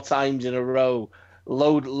or four times in a row,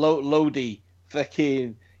 Lodi,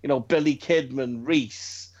 fucking, you know, Billy Kidman,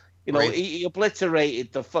 Reese. You know, right. he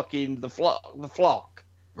obliterated the flock.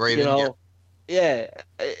 Right. You know, yeah.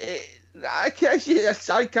 I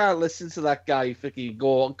can't listen to that guy fucking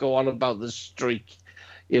go on about the streak.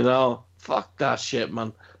 You know, fuck that shit,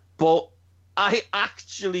 man. But I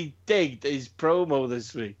actually digged his promo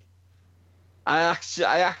this week. I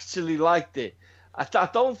actually liked it. I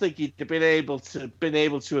don't think he'd have been able to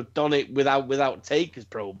have done it without Taker's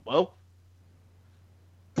promo.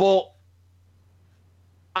 But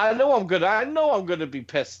I know I'm gonna be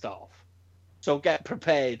pissed off. So get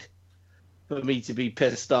prepared for me to be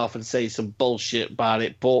pissed off and say some bullshit about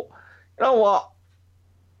it. But you know what?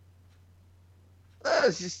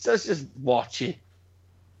 Let's just watch it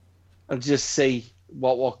and just see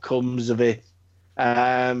what comes of it.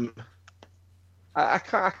 I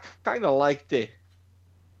kind of liked it.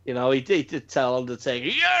 You know, he did tell Undertaker,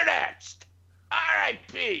 "You're next,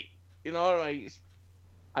 R.I.P." You know, right?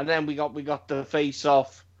 And then we got the face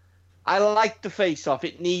off. I liked the face off.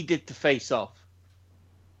 It needed the face off.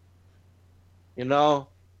 You know,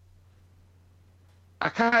 I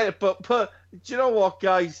kind of, but do you know what,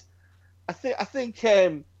 guys? I think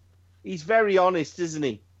he's very honest, isn't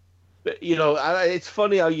he? But you know, it's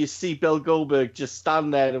funny how you see Bill Goldberg just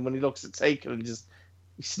stand there, and when he looks at Taker and just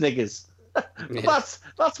He sniggers. Yeah.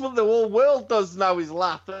 That's what the whole world does now, is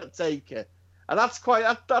laugh at Taker. And that's quite,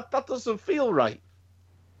 that doesn't feel right.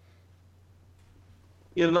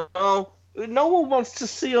 You know, no one wants to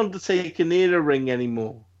see Undertaker near a ring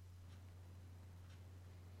anymore.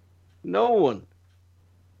 No one.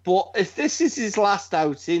 But if this is his last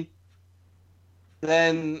outing,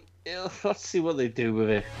 then let's see what they do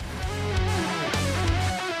with it.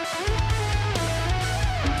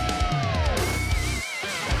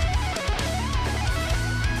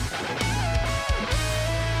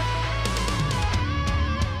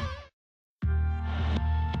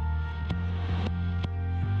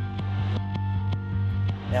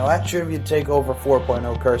 Now at Tribute Takeover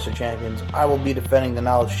 4.0 Curse of Champions, I will be defending the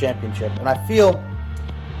Knowledge Championship. And I feel,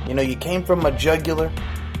 you came from a jugular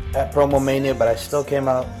at Promo Mania, but I still came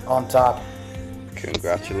out on top.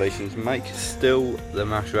 Congratulations, Mike. Still the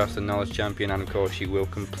Max Wrestling Knowledge Champion, and of course you will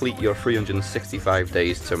complete your 365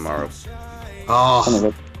 days tomorrow. Oh, Son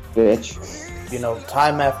of a bitch.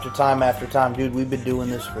 Time after time after time, dude, we've been doing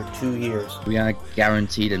this for 2 years. We are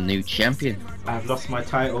guaranteed a new champion. I've lost my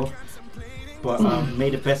title, but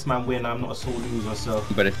may the best man win. I'm not a sore loser, so.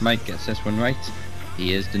 But if Mike gets this one right,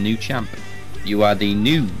 he is the new champ. You are the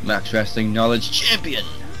new Max Wrestling Knowledge Champion.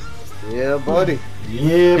 yeah, buddy.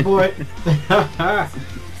 Yeah, boy.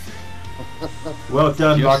 Well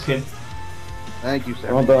done, Just- Larkin. Thank you,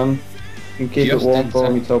 sir. Well done. You can keep Just it warm in for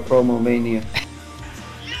time. me till Promo Mania.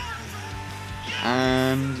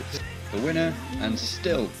 And the winner, and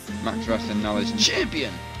still Max Wrestling Knowledge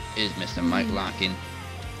Champion, is Mr. Mike Larkin.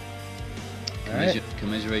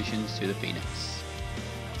 Commiserations to the Phoenix.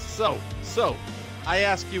 So, I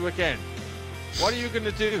ask you again, what are you going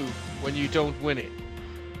to do when you don't win it?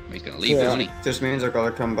 He's going to leave the money. Just means I've got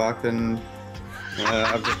to come back and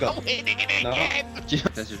I've just got.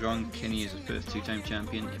 If this is wrong, Kenny is the first two-time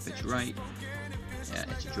champion. If it's right, yeah,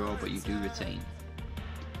 it's a draw, but you do retain.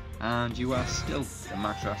 And you are still the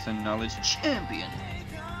Max Wrestling Knowledge Champion.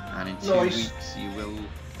 And in 2 weeks, you will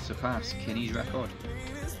surpass Kenny's record.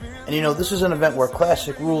 And this is an event where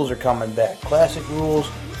classic rules are coming back. Classic rules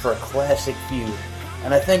for a classic feud.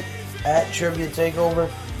 And I think at Tribute Takeover,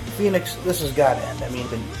 Phoenix, this has got to end. I mean,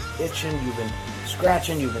 you've been itching, you've been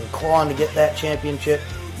scratching, you've been clawing to get that championship.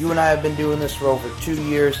 You and I have been doing this for over 2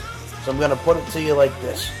 years. So I'm going to put it to you like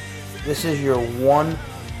this. This is your one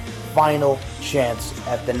final chance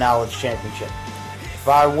at the Knowledge Championship. If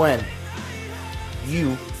I win,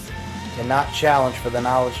 you cannot challenge for the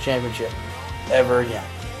Knowledge Championship ever again.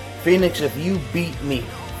 Phoenix, if you beat me,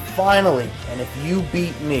 finally, and if you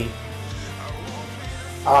beat me,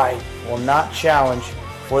 I will not challenge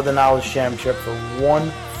for the Knowledge Championship for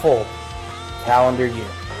one full calendar year.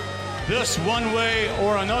 This, one way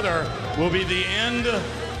or another, will be the end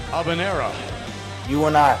of an era. You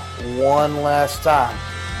and I, one last time.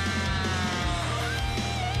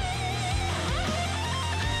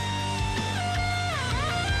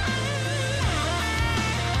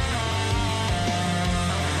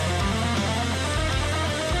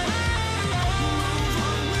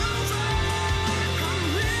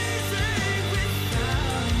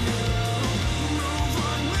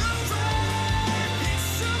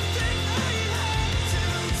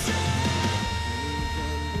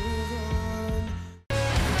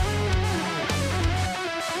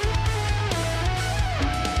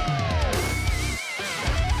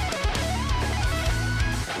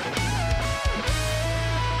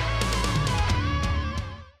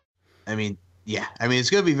 I mean,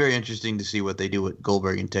 it's going to be very interesting to see what they do with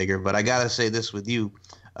Goldberg and Taker. But I got to say this with you,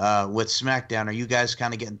 with SmackDown, are you guys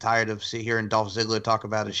kind of getting tired of hearing Dolph Ziggler talk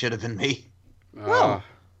about it should have been me? Well,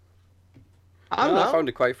 I don't know. I found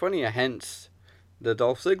it quite funny, hence the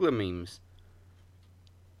Dolph Ziggler memes.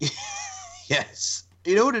 Yes.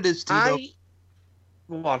 You know what it is, too, though?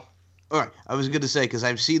 Go on. All right, I was going to say, because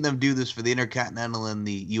I've seen them do this for the Intercontinental and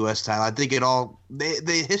the U.S. title. I think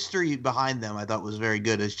the history behind them I thought was very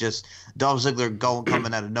good. It's just Dolph Ziggler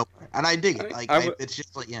coming out of nowhere. And I dig it. It's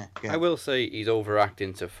just like, yeah. I will say he's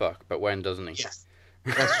overacting to fuck, but when doesn't he? Yes,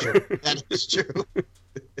 that's true. That is true.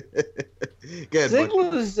 Good.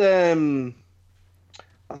 Ziggler's,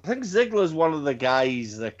 I think Ziggler's one of the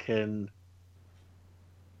guys that can...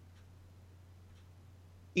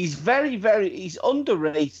 He's very, he's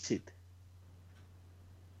underrated.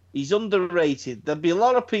 He's underrated. There'll be a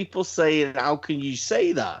lot of people saying, how can you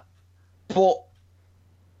say that? But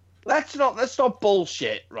that's not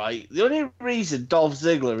bullshit, right? The only reason Dolph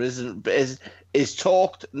Ziggler is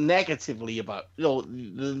talked negatively about,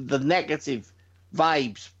 the negative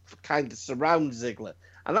vibes kind of surround Ziggler.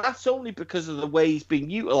 And that's only because of the way he's been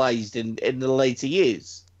utilized in the later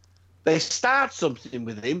years. They start something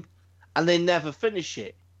with him, and they never finish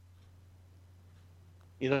it.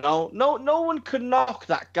 You know, no one can knock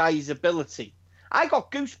that guy's ability. I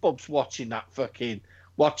got goosebumps watching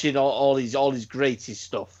all his greatest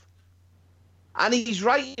stuff. And he's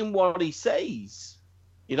right in what he says.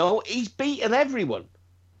 You know, he's beaten everyone.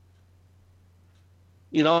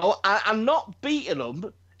 You know, and not beating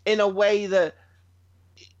them in a way that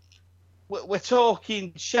we're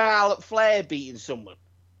talking Charlotte Flair beating someone.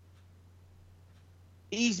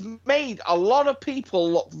 He's made a lot of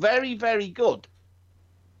people look very, very good.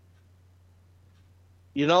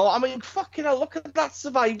 You know, I mean, fucking hell, look at that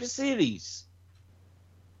Survivor Series.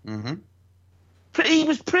 Mm-hmm. He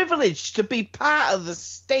was privileged to be part of the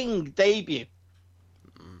Sting debut.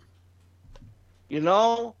 You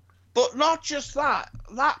know? But not just that.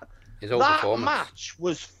 That match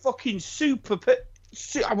was fucking super.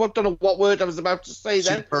 I don't know what word I was about to say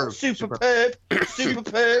then. Superb.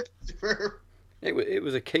 It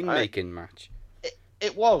was a king-making match.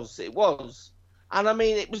 It was. And I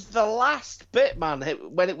mean, it was the last bit, man,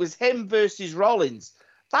 when it was him versus Rollins.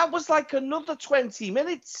 That was like another 20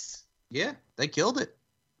 minutes. Yeah, they killed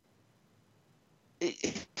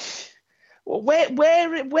it. Well,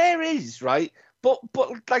 where is, right? But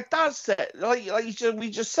like Dad said, like we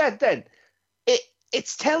just said then,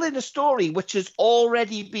 it's telling a story which has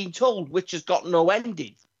already been told, which has got no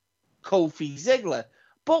ending. Kofi Ziggler.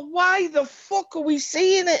 But why the fuck are we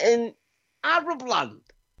seeing it in Arab land?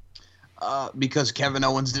 Because Kevin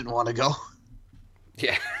Owens didn't want to go.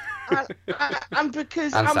 Yeah. and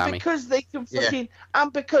because they can fucking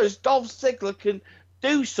and because Dolph Ziggler can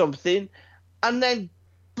do something, and then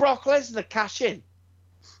Brock Lesnar cash in.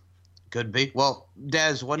 Could be. Well,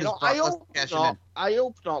 Daz, when is Brock Lesnar cashing in? I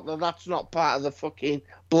hope not. That's not part of the fucking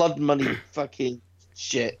blood money fucking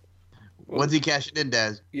shit. When's he cashing in,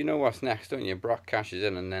 Daz? You know what's next, don't you? Brock cashes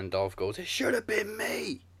in, and then Dolph goes, "It should have been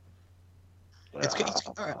me."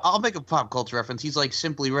 I'll make a pop culture reference. He's like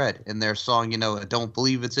Simply Red in their song, you know, "Don't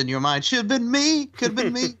Believe It's in Your Mind." Should have been me. Could have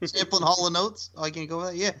been me. Sampling Hall & Oates. Oh, I can't go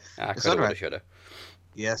with that. Yeah. Coulda, shoulda.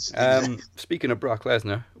 Yes. Speaking of Brock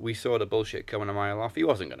Lesnar, we saw the bullshit coming a mile off. He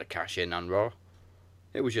wasn't going to cash in on Raw.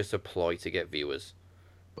 It was just a ploy to get viewers.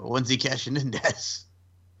 But when's he cashing in, Daz?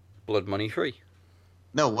 Blood money free.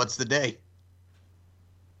 No, what's the day?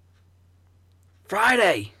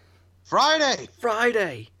 Friday.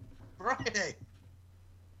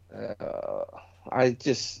 I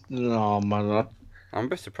just no man. I'm a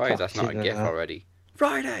bit surprised that's not a GIF already.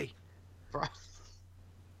 Friday.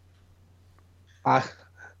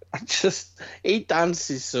 He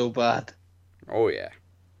dances so bad. Oh yeah.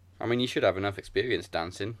 I mean, you should have enough experience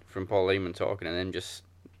dancing from Paul Heyman talking and then just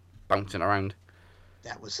bouncing around.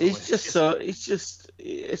 That was. It's just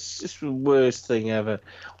the worst thing ever.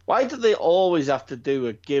 Why do they always have to do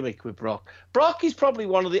a gimmick with Brock? Brock is probably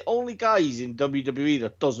one of the only guys in WWE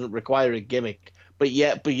that doesn't require a gimmick, but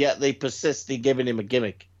yet they persist in giving him a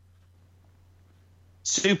gimmick.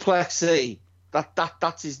 Suplex City,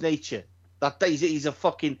 that's his nature. He's a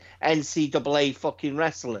fucking NCAA fucking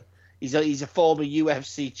wrestler. He's a former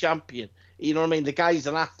UFC champion. You know what I mean? The guy's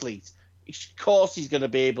an athlete. Of course he's going to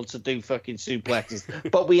be able to do fucking suplexes,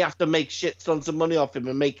 but we have to make shit tons of money off him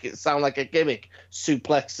and make it sound like a gimmick.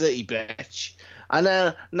 Suplex City, bitch.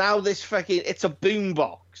 And now this fucking, it's a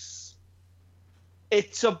boombox.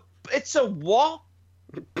 It's a what?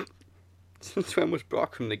 Since when was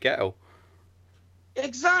Brock from the ghetto?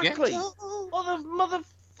 Exactly.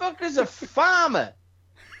 Motherfucker's a farmer.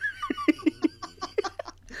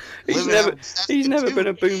 He's never been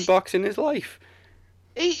a boombox in his life.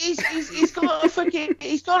 He's got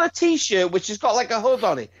a t-shirt which has got like a hood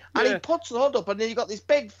on it, and he puts the hood up, and then you got this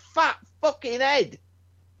big fat fucking head.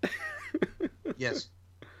 Yes.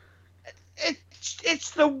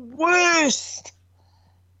 It's the worst.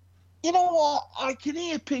 You know what? I can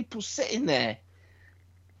hear people sitting there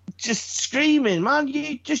just screaming, man.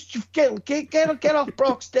 You just get off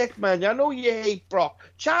Brock's dick, man. I know you hate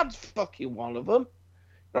Brock. Chad's fucking one of them.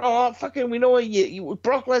 Oh, fucking, we know you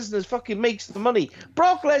Brock Lesnar fucking makes the money.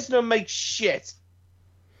 Brock Lesnar makes shit.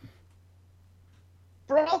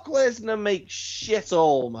 Brock Lesnar makes shit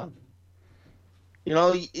all, man. You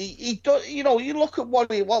know, he does. You know, you look at what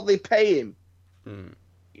they pay him.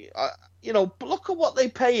 You know, look at what they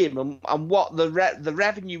pay him and what the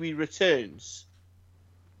revenue he returns.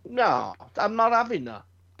 No, I'm not having that.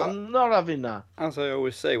 I'm not having that. As I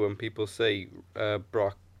always say when people say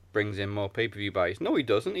Brock brings in more pay-per-view buys. No, he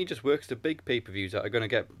doesn't. He just works the big pay-per-views that are going to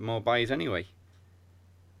get more buys anyway.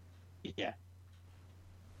 Yeah.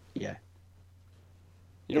 You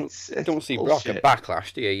don't see Brock at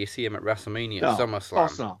Backlash, do you? You see him at WrestleMania,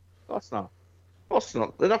 SummerSlam. Of course not. course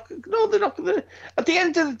not. They're not. No, they're not. At the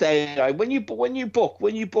end of the day, right, when you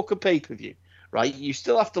book a pay-per-view, right, you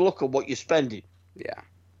still have to look at what you're spending. Yeah.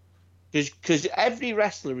 Because every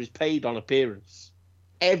wrestler is paid on appearance.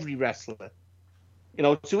 Every wrestler. You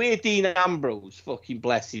know, to hear Dean Ambrose, fucking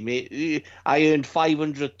bless him, I earned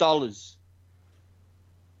 $500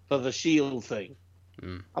 for the Shield thing.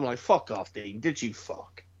 I'm like, fuck off, Dean. Did you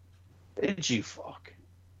fuck?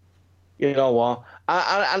 You know what?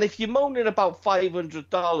 And if you're moaning about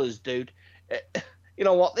 $500, dude, you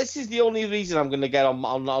know what? This is the only reason I'm going to get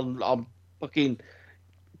on fucking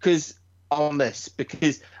on this,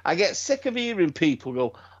 because I get sick of hearing people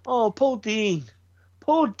go, "Oh, poor Dean,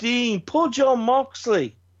 poor John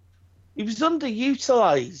Moxley. He was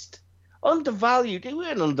underutilized, undervalued." He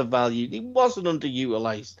weren't undervalued. He wasn't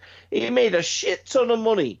underutilized. He made a shit ton of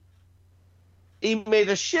money.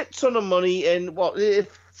 And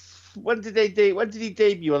when did he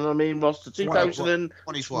debut on the main roster?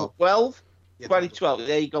 2012. 2012.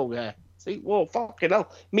 There you go. Yeah. See, whoa, fucking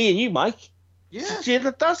hell. Me and you, Mike. Yeah. See what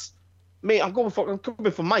that does? Me, I'm coming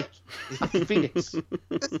for Mike. Phoenix.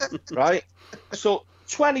 Right? So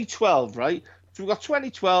 2012, right? So we've got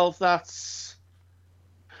 2012, that's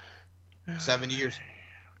 7 years.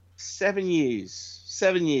 7 years.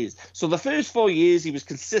 7 years. So the first 4 years he was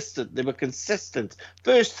consistent. They were consistent.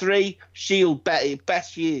 First 3, Shield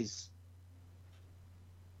best years.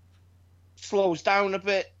 Slows down a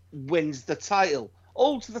bit, wins the title.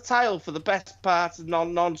 Holds the title for the best part,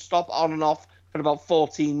 non-stop, on and off, for about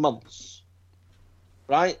 14 months.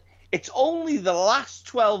 Right? It's only the last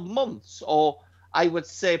 12 months, or I would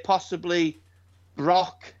say possibly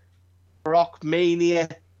Brock Mania,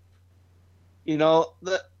 you know,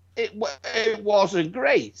 that it wasn't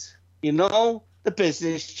great. You know, the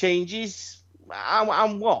business changes,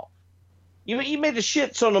 and what? He made a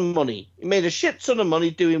shit ton of money. He made a shit ton of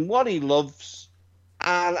money doing what he loves.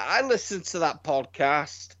 And I listened to that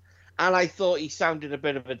podcast, and I thought he sounded a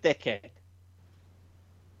bit of a dickhead.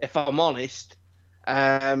 If I'm honest,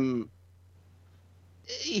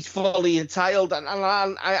 he's fully entitled, and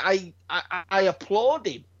I applaud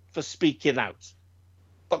him for speaking out.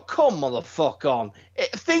 But come on the fuck on.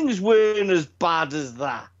 Things weren't as bad as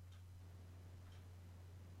that.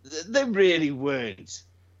 They really weren't.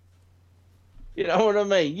 You know what I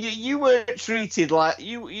mean? You weren't treated like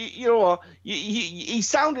you know what? He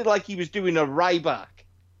sounded like he was doing a Ryback.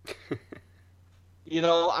 You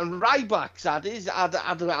know, and Ryback's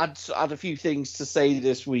had a few things to say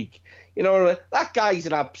this week. You know what I mean? That guy's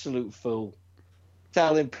an absolute fool,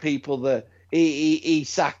 telling people that he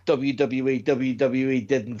sacked WWE. WWE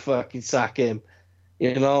didn't fucking sack him.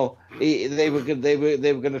 You know, they were going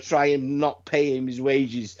to try and not pay him his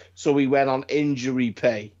wages, so he went on injury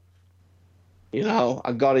pay. You know,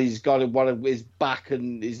 and got one of his back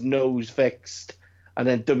and his nose fixed, and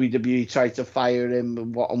then WWE tried to fire him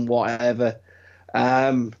and whatever.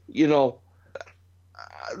 You know,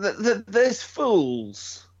 there's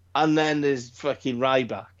fools, and then there's fucking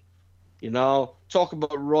Ryback. You know, talk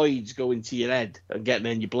about roids going to your head and getting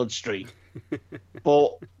in your bloodstream.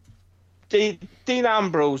 But Dean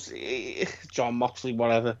Ambrose, John Moxley,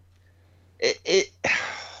 whatever.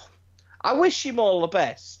 I wish him all the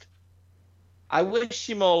best.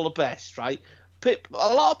 Right? A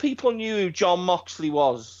lot of people knew who John Moxley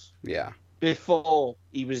was. Yeah. Before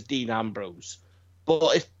he was Dean Ambrose.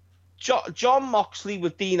 But if John Moxley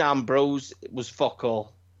with Dean Ambrose, it was fuck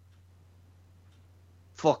all.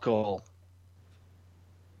 Fuck all.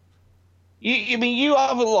 You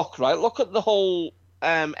have a look, right? Look at the whole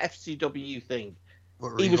FCW thing.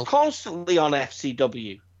 He was constantly on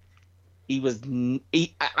FCW.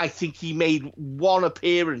 I think he made one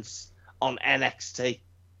appearance on NXT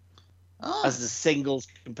as the singles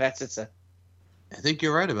competitor. I think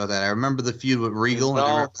you're right about that. I remember the feud with Regal and I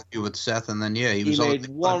remember the feud with Seth, and then he was made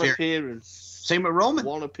one appearance. Same with Roman.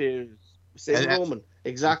 One appearance. Same with Roman.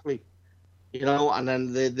 Exactly. You know, and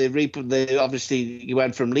then they obviously he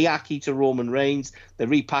went from Liaki to Roman Reigns. They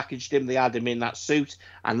repackaged him. They had him in that suit,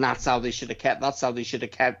 and that's how they should have kept. That's how they should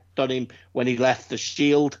have done him when he left the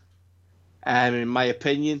Shield. In my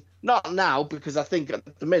opinion, not now, because I think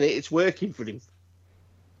at the minute it's working for him.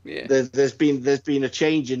 Yeah. There's been a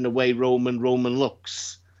change in the way Roman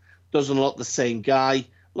looks. Doesn't look the same guy.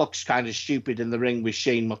 Looks kind of stupid in the ring with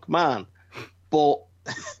Shane McMahon. But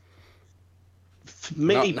for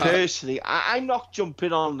me personally, I'm not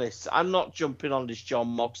jumping on this. I'm not jumping on this John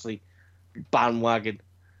Moxley bandwagon.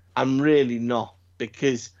 I'm really not,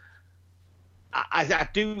 because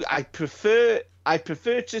I prefer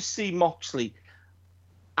to see Moxley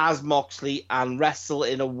as Moxley and wrestle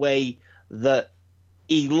in a way that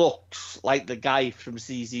he looks like the guy from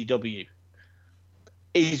CZW.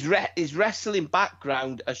 his wrestling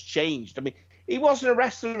background has changed. I mean, he wasn't a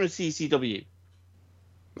wrestler in CCW,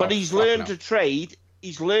 but he's learned to trade.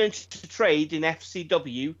 He's learned to trade in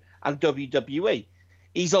FCW and WWE.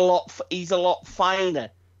 He's a lot finer.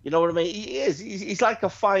 You know what I mean? He is. He's like a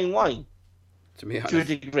fine wine. To be honest, to a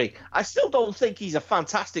degree. I still don't think he's a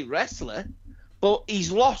fantastic wrestler, but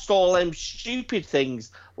he's lost all them stupid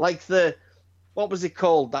things, like what was it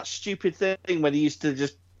called? That stupid thing when he used to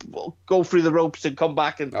just go through the ropes and come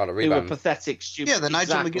back and do a pathetic, stupid. Yeah, the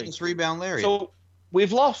Nigel McGuinness rebound Larry. So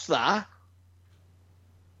we've lost that,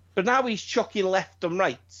 but now he's chucking left and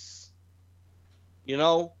rights. You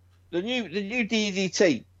know, the new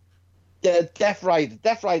DDT, Death Rider.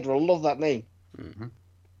 Death Rider, I love that name. Mm-hmm.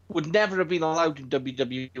 Would never have been allowed in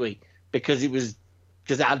WWE because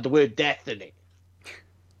it had the word death in it.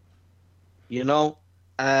 You know,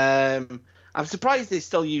 I'm surprised they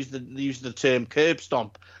still use the term curb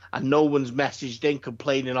stomp, and no one's messaged in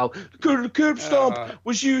complaining. Curb stomp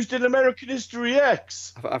was used in American History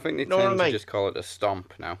X. I think they tend to just call it a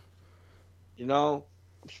stomp now. You know,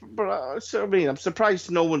 but I'm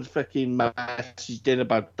surprised no one's fucking messaged in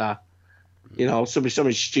about that. You know,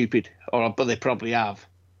 something stupid, but they probably have.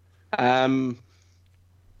 Yeah,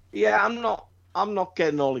 I'm not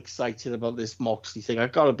getting all excited about this Moxley thing.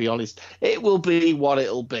 I've got to be honest. It will be what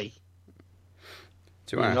it'll be.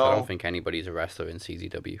 To be honest, I don't think anybody's a wrestler in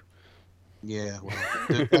CZW. Yeah. Well,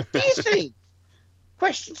 do you think?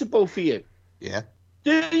 Question to both of you. Yeah.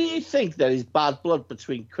 Do you think there is bad blood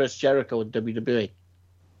between Chris Jericho and WWE?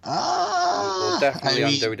 Well, definitely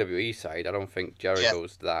on WWE side. I don't think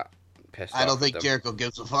Jericho's that pissed off. I don't think Jericho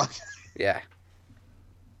gives a fuck. Yeah.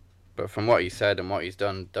 But from what he said and what he's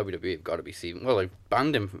done, WWE have got to be seen. Well, they've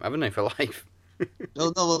banned him, haven't they, for life?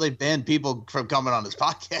 No, they banned people from coming on his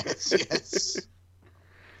podcast. Yes.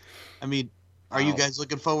 I mean, are you guys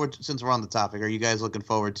looking forward to, since we're on the topic, are you guys looking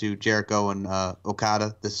forward to Jericho and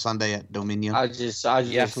Okada this Sunday at Dominion? I just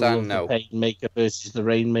yes love and no. the Painmaker versus the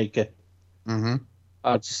Rainmaker. Mm-hmm.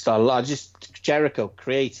 I just Jericho,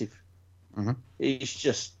 creative. Mm-hmm.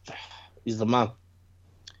 He's the man.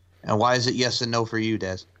 And why is it yes and no for you,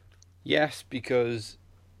 Des? Yes, because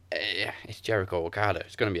it's Jericho Okada.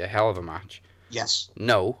 It's going to be a hell of a match. Yes.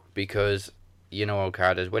 No, because you know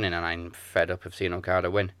Okada's winning, and I'm fed up of seeing Okada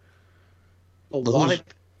win. Well,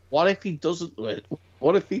 what if he doesn't win?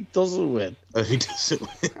 What if he doesn't win?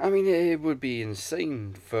 I mean, it would be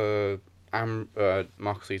insane for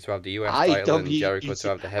Moxley to have the US title and Jericho to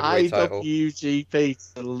have the heavyweight title.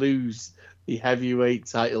 IWGP to lose the heavyweight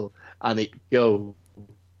title and it go.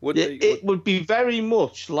 It would be very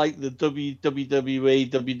much like the WWE,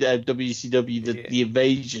 WCW, the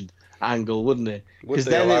invasion angle, wouldn't it? Because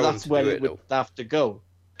then that's where it would have to go.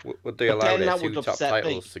 Would they allow their two top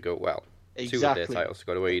titles to go well? Exactly. Two of their titles to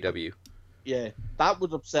go to AEW. Yeah, that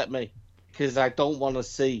would upset me because I don't want to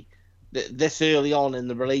see this early on in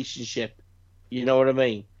the relationship. You know what I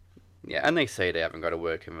mean? Yeah, and they say they haven't got a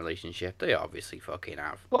working relationship. They obviously fucking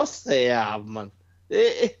have. Of course they have, man.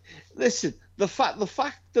 Listen, the fact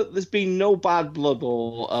that there's been no bad blood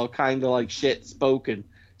or kind of like shit spoken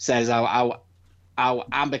says how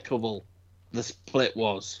amicable the split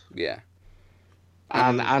was. Yeah.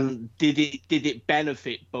 And did it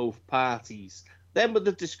benefit both parties? Them were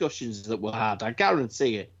the discussions that were had. I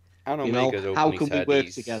guarantee it. And Omega's how can we work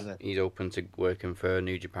together? He's open to working for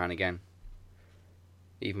New Japan again,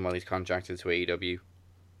 even while he's contracted to AEW.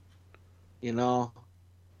 You know,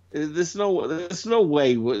 there's no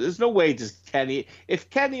way. There's no way. Does Kenny? If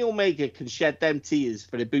Kenny Omega can shed them tears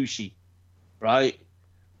for Ibushi, right?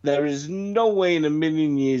 There is no way in a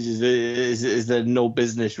million years is there no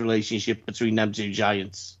business relationship between them two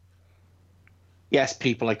giants. Yes,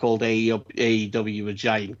 people are called AEW a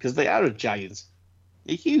giant because they are a giant.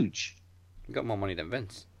 They're huge. They got more money than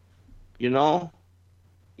Vince. You know?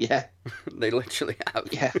 Yeah. They literally have.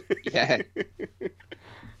 Yeah.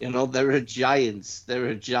 You know, they're a giant. They're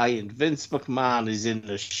a giant. Vince McMahon is in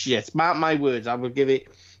the shit. Mark my words, I will give it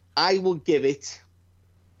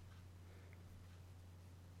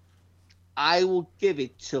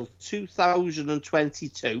till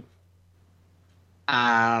 2022,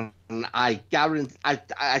 and I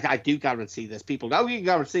do guarantee this. People know you can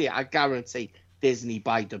guarantee it. I guarantee Disney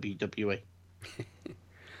buy WWE.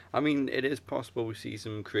 I mean, it is possible we see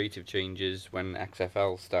some creative changes when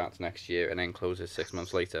XFL starts next year and then closes 6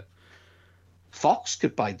 months later. Fox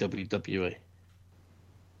could buy WWE.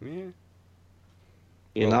 Yeah.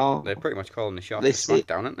 You know, they're pretty much calling the shot for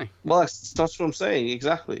SmackDown, aren't they? Well, that's what I'm saying.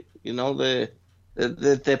 Exactly. You know,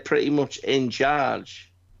 they're pretty much in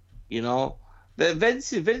charge. You know,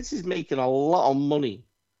 Vince is making a lot of money,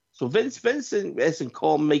 so Vince isn't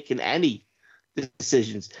making any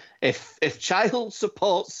decisions. If child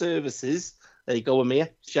support services, there you go, Amir.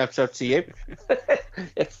 Shout out to you.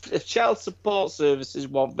 if child support services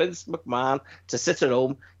want Vince McMahon to sit at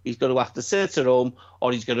home, he's going to have to sit at home,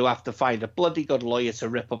 or he's going to have to find a bloody good lawyer to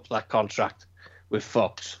rip up that contract with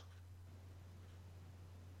Fox.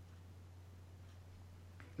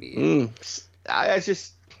 Yeah. I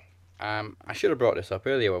just. I should have brought this up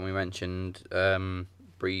earlier when we mentioned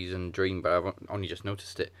Breeze and Dream, but I've only just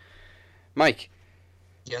noticed it. Mike.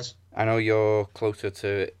 Yes. I know you're closer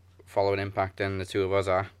to following Impact than the two of us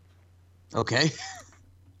are. Okay.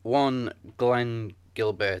 One Glenn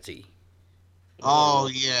Gilberti. Oh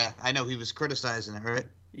yeah, I know he was criticizing it, right?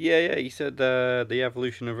 Yeah. He said the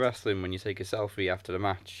evolution of wrestling when you take a selfie after the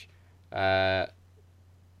match,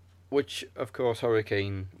 which of course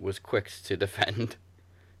Hurricane was quick to defend.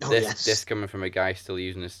 Oh, This coming from a guy still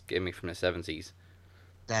using this gimmick from the 70s.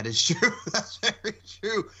 That is true. That's very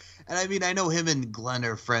true. And I mean, I know him and Glenn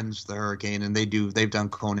are friends, the Hurricane, and they've done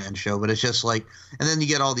Conan show, but it's just like, and then you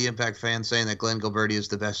get all the Impact fans saying that Glenn Gilberti is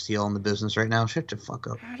the best heel in the business right now. Shut the fuck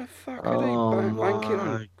up. How the fuck are they banking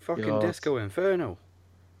on fucking Disco Inferno?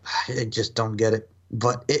 I just don't get it.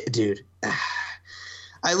 But dude,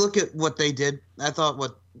 I look at what they did. I thought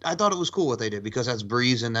it was cool what they did because that's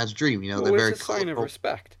Breeze and that's Dream. You know, they're very it's a sign of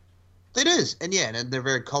respect. It is, and they're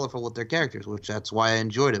very colorful with their characters, which that's why I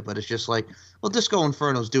enjoyed it. But it's just like, well, Disco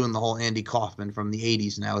Inferno's doing the whole Andy Kaufman from the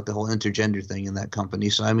 '80s now with the whole intergender thing in that company.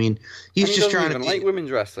 So I mean, he's just trying to like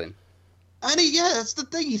women's wrestling. That's the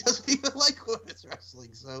thing. He doesn't even like women's wrestling.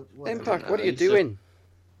 So whatever. Impact, what are you doing?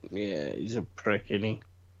 He's a prick, isn't he?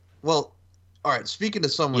 Well, all right. Speaking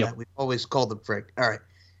of someone that we've always called a prick. All right,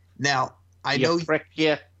 now I know you prick,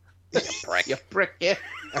 yeah. You prick, yeah.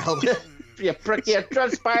 You prick, yeah.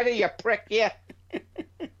 Transpider, you prick, yeah.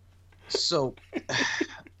 So,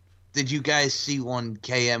 did you guys see one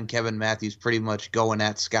Kevin Matthews pretty much going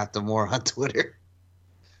at Scott D'Amore on Twitter?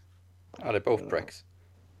 Oh, they're both pricks.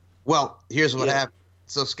 Well, here's what happened.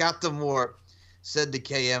 So Scott D'Amore said to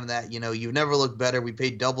KM that, you've never looked better. We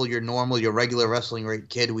paid double your regular wrestling rate,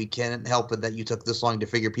 kid. We can't help it that you took this long to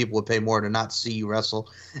figure people would pay more to not see you wrestle.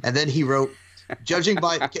 And then he wrote, judging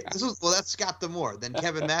by that's Scott D'Amore. Then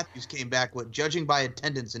Kevin Matthews came back with, judging by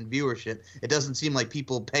attendance and viewership, it doesn't seem like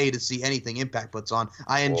people pay to see anything Impact puts on.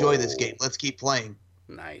 I enjoy this game. Let's keep playing.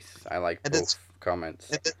 Nice. I like both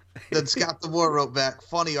comments. Then Scott D'Amore wrote back,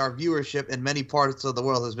 funny, our viewership in many parts of the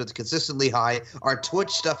world has been consistently high. Our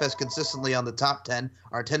Twitch stuff has consistently on the top 10.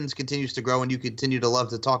 Our attendance continues to grow, and you continue to love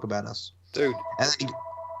to talk about us. Dude,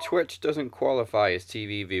 Twitch doesn't qualify as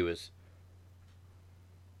TV viewers.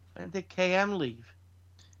 When did KM leave?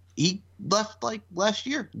 He left like last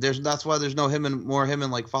year. That's why there's no him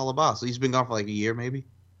and like Follow Boss. He's been gone for like a year maybe.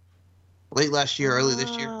 Late last year, early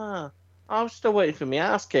this year. I'm still waiting for me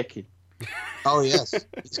ass kicking. Oh yes,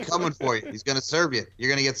 he's coming for you. He's gonna serve you. You're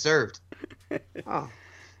gonna get served. Oh.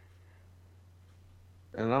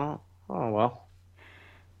 Oh well.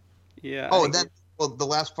 Yeah. Oh, and then the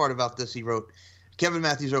last part about this, Kevin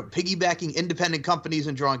Matthews wrote, piggybacking independent companies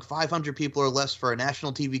and drawing 500 people or less for a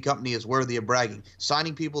national TV company is worthy of bragging.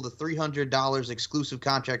 Signing people to $300 exclusive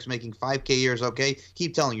contracts, making $5K years, okay?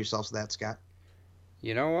 Keep telling yourselves that, Scott.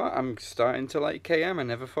 You know what? I'm starting to like KM. I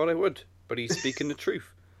never thought I would, but he's speaking the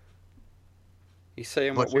truth. He's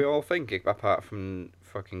saying what we all think, apart from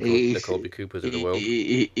fucking the Colby Coopers of the world.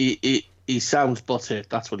 He sounds buttered.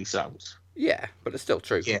 That's what he sounds. Yeah, but it's still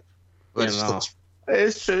true. Yeah, but it's still true.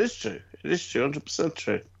 It's true. It's true. It is true. 100%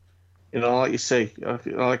 true. Like you say,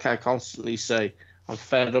 like I constantly say, I'm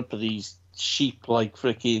fed up of these sheep-like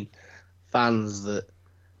freaking fans that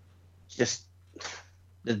just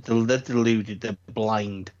they're deluded. They're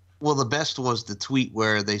blind. Well, the best was the tweet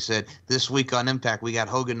where they said, this week on Impact, we got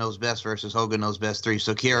Hogan Knows Best versus Hogan Knows Best 3.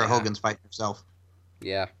 So Kiera Hogan's fighting herself.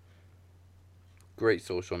 Yeah. Great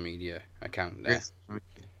social media account there.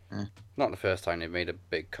 Yeah. Not the first time they've made a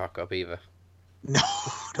big cock up either.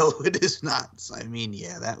 No, it is not. I mean,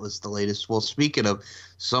 that was the latest. Well, speaking of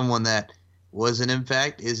someone that was an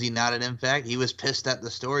Impact, is he not an Impact? He was pissed that the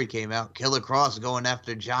story came out. Killer Kross going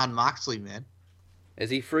after Jon Moxley, man. Is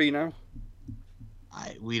he free now?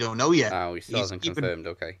 We don't know yet. Oh, he still hasn't confirmed.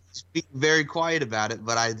 Okay. He's being very quiet about it,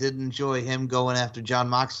 but I did enjoy him going after Jon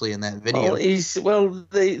Moxley in that video. He's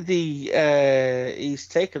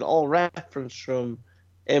taken all reference from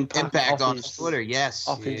Impact on his Twitter. Yes,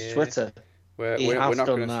 off his Twitter. We're not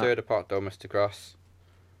going to stir the pot, though, Mr. Cross.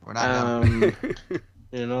 We're not.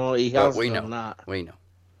 He has done that. We know.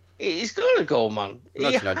 He's going to go, man. He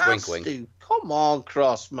has to. Come on,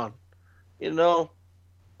 Cross, man.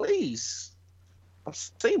 Please. I'm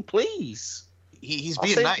saying please. He's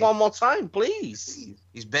being nice. One more time, please.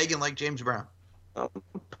 He's begging like James Brown.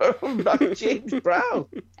 Like James Brown.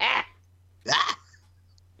 Ah!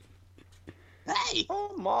 Hey!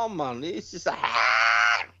 Come on, man. It's just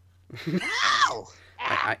Ow!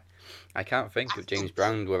 I can't think of James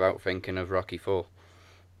Brown without thinking of Rocky IV.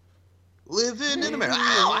 Living in America.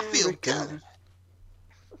 Ow, I feel good.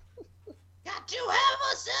 Got to have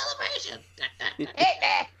a celebration. Hit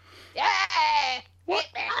me. Yeah. Hit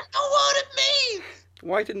me. I know what it means.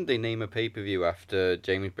 Why didn't they name a pay-per-view after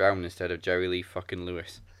James Brown instead of Jerry Lee fucking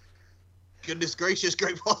Lewis? Goodness gracious,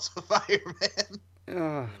 Great Balls of Fire, man.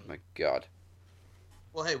 Oh my god.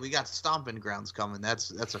 Well, hey, we got Stomping Grounds coming.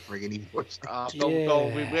 That's a friggin' evil. Don't go.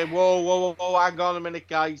 Whoa, hang on a minute,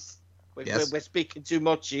 guys. Yes. We're speaking too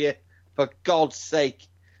much here. For God's sake,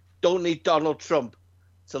 don't need Donald Trump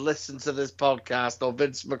to listen to this podcast or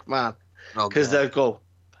Vince McMahon. Because they'll go,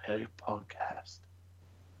 hey, podcast.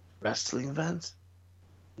 Wrestling event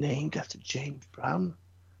named after James Brown.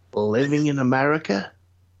 Living in America.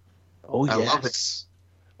 Oh, yes. I love it.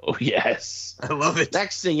 Oh, yes. I love it.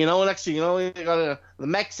 Next thing you know, we got the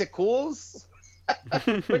Mexicals.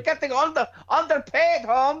 We're getting underpaid,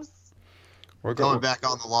 Holmes. We're Going back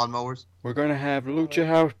on the lawnmowers. We're going to have Lucha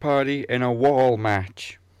House Party in a wall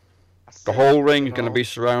match. The whole ring's going to be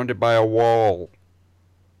surrounded by a wall.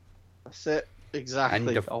 That's it.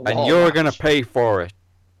 Exactly. And you're going to pay for it.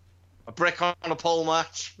 A brick on a pole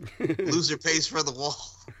match. Loser pays for the wall.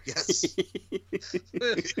 Yes.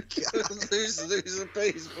 Loser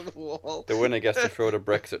pays for the wall. The winner gets to throw the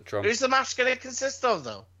bricks at Trump. Who's the match going to consist of,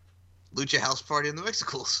 though? Lucha House Party in the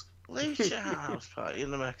Mexicals. Lucha House Party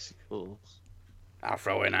in the Mexicals. I'll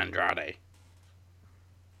throw in Andrade.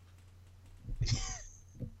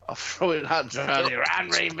 I'll throw in Andrade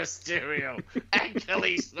and Rey Mysterio and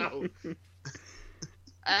Kalisto.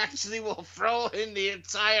 Actually, we'll throw in the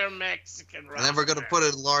entire Mexican roster. And then we're going to put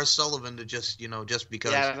in Lars Sullivan to just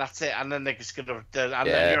because. Yeah, that's it. And then they're just going to... And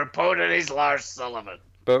then your opponent is Lars Sullivan.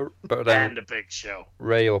 But and the Big Show.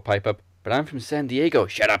 Ray will pipe up. But I'm from San Diego.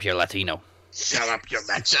 Shut up, you Latino. Shut up, you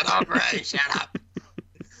Mexican. Shut up, Ray. Shut up.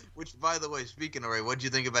 Which, by the way, speaking of Ray, what'd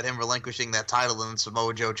you think about him relinquishing that title and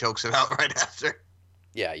Samoa Joe chokes him out right after?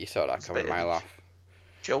 Yeah, you saw that coming a mile off.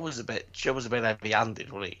 Joe was a bit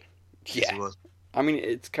heavy-handed, wasn't he? Yeah. He was. I mean,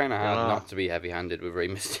 it's kind of hard not to be heavy-handed with Rey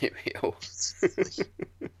Mysterio.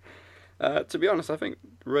 To be honest, I think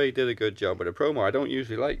Ray did a good job with the promo. I don't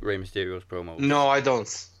usually like Rey Mysterio's promos. No, I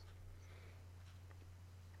don't.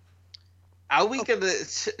 Are we gonna?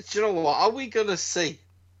 Do you know what? Are we gonna see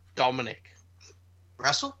Dominic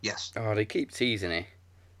wrestle? Yes. Oh, they keep teasing it.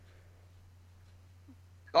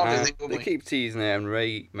 They keep teasing it, and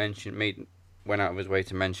Ray went out of his way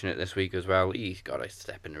to mention it this week as well. He's got to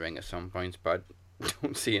step in the ring at some point, but I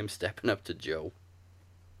don't see him stepping up to Joe.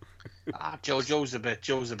 Joe's a bit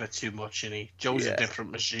too much, isn't he? Joe's a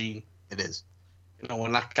different machine. It is. You know,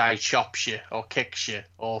 when that guy chops you or kicks you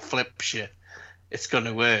or flips you, it's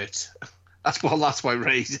gonna hurt. That's why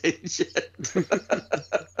Ray's injured.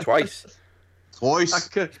 Twice. He's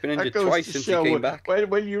been injured twice since he came back.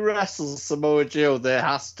 When you wrestle Samoa Joe, there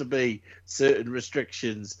has to be certain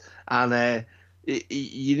restrictions, and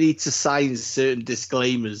you need to sign certain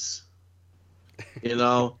disclaimers. You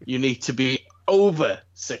know, you need to be over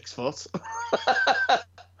 6 foot,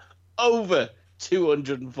 over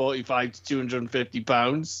 245 to 250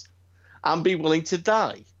 pounds, and be willing to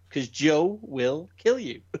die, because Joe will kill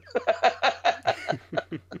you.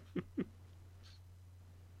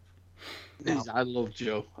 I love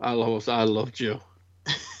Joe. I love Joe.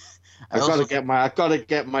 I've got to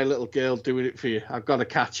get my little girl doing it for you. I've got to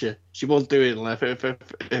catch her. She won't do it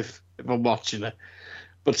if I'm watching her.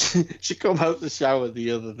 But she come out the shower the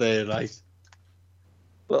other day, right?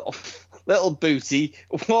 Little booty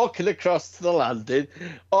walking across to the landing.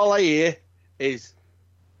 All I hear is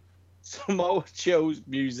Samoa Joe's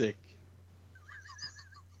music.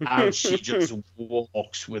 And she just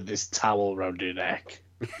walks with this towel around her neck.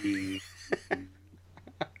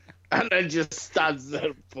 And then just stands there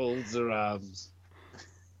and folds her arms.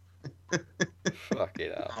 Fuck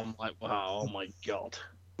it up. I'm like, wow, oh my god.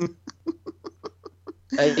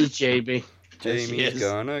 Hey, Jamie. Jamie's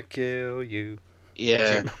gonna kill you.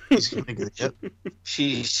 Yeah.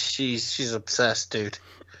 She's obsessed, dude.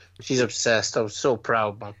 She's obsessed. I'm so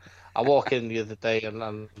proud, man. I walk in the other day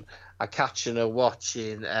and I catching her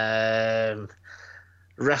watching WrestleMania,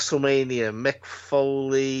 Mick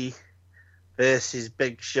Foley versus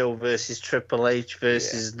Big Show versus Triple H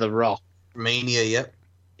versus The Rock. Mania, yep.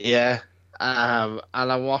 Yeah. And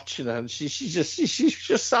I'm watching her and she's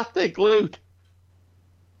just sat there glued.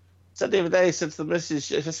 So the other day I said to the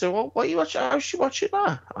missus, I said, what are you watching? How's she watching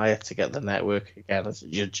that? I had to get the network again. I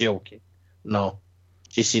said, you're joking. No.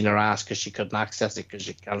 She seen her ass because she couldn't access it because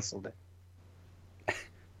she cancelled it.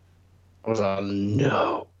 I was like,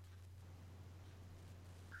 no.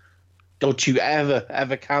 Don't you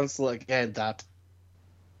ever cancel it again, Dad.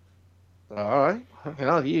 All right.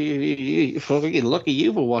 Well, you fucking lucky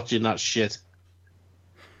you were watching that shit.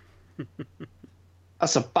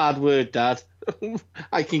 That's a bad word, Dad.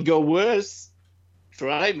 I can go worse.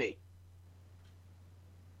 Try me.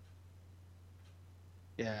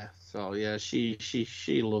 Yeah. So yeah, she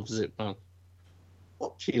loves it, man.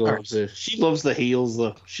 She loves it. She loves the heels,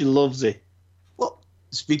 though. She loves it. Well,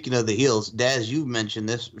 speaking of the heels, Daz, you mentioned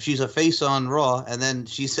this. She's a face on Raw, and then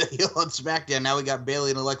she's a heel on SmackDown. Now we got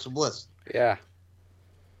Bayley and Alexa Bliss. Yeah.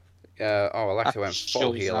 Alexa went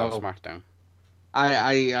full heel on SmackDown.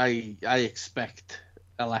 I expect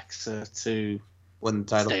Alexa to win the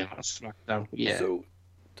title. Stay on SmackDown. Yeah. So,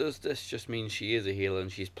 does this just mean she is a heel and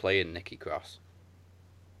she's playing Nikki Cross?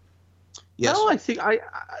 Yes. No, I think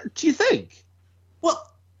do you think?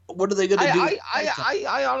 Well, what are they going to do?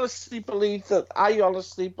 I honestly believe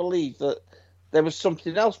that. There was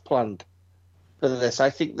something else planned for this. I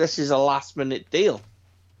think this is a last-minute deal.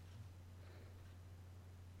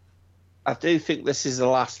 I do think this is a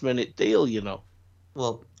last-minute deal. You know.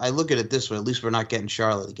 Well, I look at it this way. At least we're not getting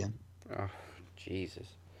Charlotte again. Oh, Jesus.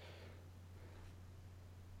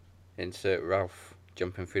 Insert Ralph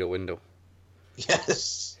jumping through the window.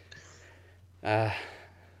 Yes. I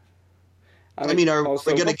mean, are we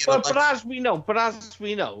going to get? But as we know,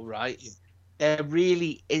 right? Yeah. There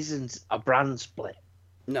really isn't a brand split.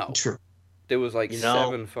 No. True. There was like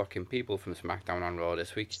 7 fucking people from SmackDown on Raw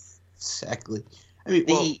this week. Exactly. I mean,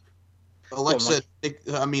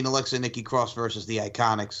 Alexa Nikki Cross versus the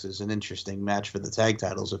Iconics is an interesting match for the tag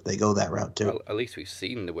titles if they go that route too. Well, at least we've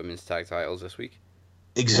seen the women's tag titles this week.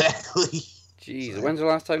 Exactly. Jeez, when's the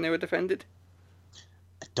last time they were defended?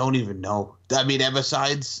 I don't even know. I mean, and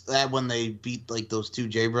besides that, when they beat like those 2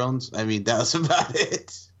 J-Browns, I mean, that was about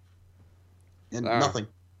it. And nothing.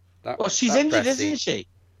 Well, she's injured, isn't she?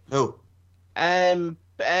 Who? Billy.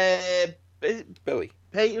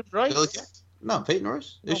 Peyton Royce. Billy? No, Peyton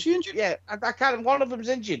Royce. Is she injured? Yeah, I can't. One of them's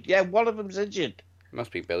injured. Yeah, one of them's injured.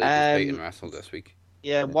 Must be Billy because Peyton wrestled this week.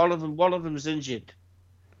 Yeah, one of them's injured.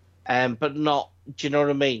 But not. Do you know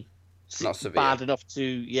what I mean? Not severe. Bad enough to.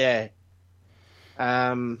 Yeah.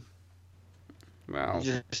 Well,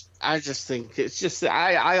 I just think it's just.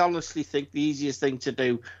 I honestly think the easiest thing to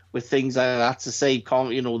do with things like that to save,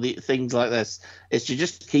 the things like this is to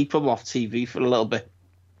just keep them off TV for a little bit.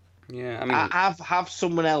 Yeah, I mean, have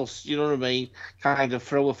someone else, you know what I mean, kind of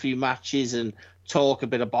throw a few matches and talk a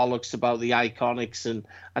bit of bollocks about the Iconics and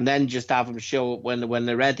then just have them show up when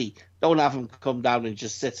they're ready. Don't have them come down and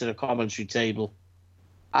just sit at a commentary table.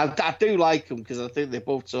 I do like them because I think they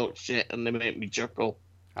both talk shit and they make me chuckle.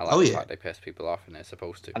 I like the fact they piss people off and they're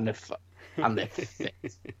supposed to. And they're fit.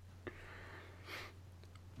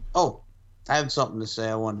 Oh, I have something to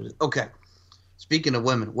say. Okay. Speaking of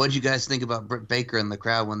women, what did you guys think about Britt Baker in the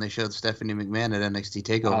crowd when they showed Stephanie McMahon at NXT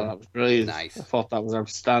TakeOver? Oh, that was brilliant. Nice. I thought that was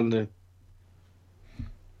outstanding.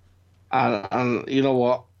 And you know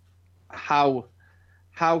what? How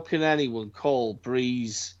can anyone call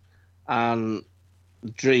Breeze and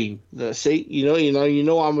Dream? See, you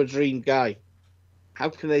know, I'm a Dream guy. How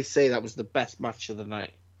can they say that was the best match of the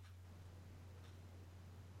night?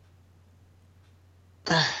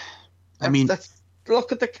 I mean, let's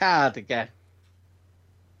look at the card again.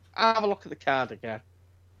 Have a look at the card again.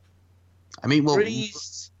 I mean, well,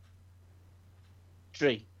 Breeze,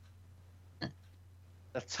 Dream,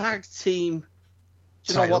 the tag team.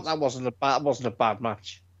 Do you know what? That wasn't a bad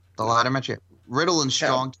match. The ladder match, yeah. Riddle and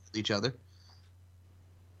Strong killed each other.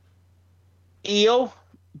 Io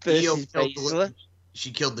versus Baszler.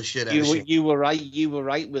 She killed the shit out of shit. You were right. You were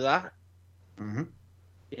right with that. Mm-hmm.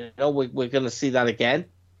 You know, we're going to see that again.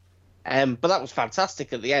 But that was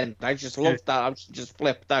fantastic at the end. I just loved that. I was just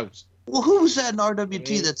flipped out. Well, who was that in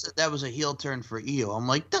RWT that said that was a heel turn for Io? I'm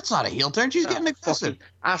like, that's not a heel turn. She's getting aggressive.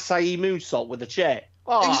 Acai moonsault with a chair.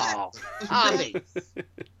 Oh, exactly.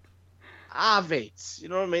 Arvids. You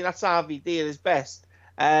know what I mean? That's RVD at his best.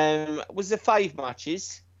 Was there 5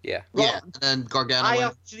 matches? Yeah. Yeah, and then Gargano I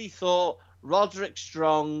actually thought Roderick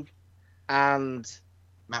Strong and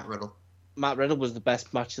Matt Riddle was the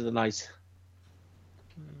best match of the night.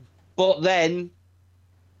 But then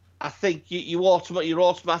I think you're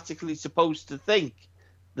automatically supposed to think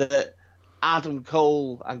that Adam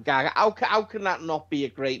Cole and Gaga, how can that not be a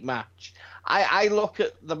great match? I look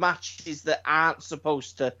at the matches that aren't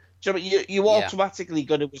supposed to. Do you know, you automatically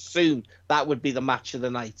going to assume that would be the match of the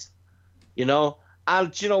night, you know.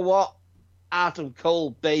 And do you know what? Adam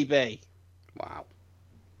Cole, baby. Wow.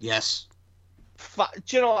 Yes.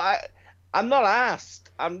 Do you know, I'm not asked.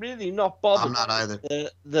 I'm really not bothered. I'm not either.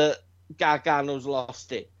 That Gargano's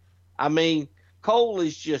lost it. I mean, Cole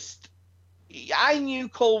is just. I knew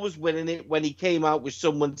Cole was winning it when he came out with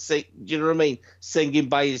someone do you know what I mean? Singing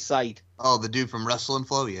by his side. Oh, the dude from Wrestling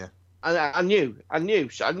Flow, yeah. I knew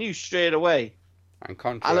straight away. And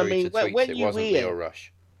contrary to tweets, when it you wasn't hear- Leo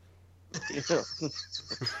Rush.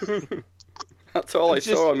 That's all I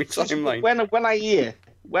saw on my timeline. When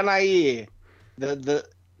I hear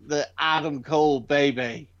the Adam Cole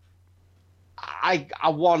baby, I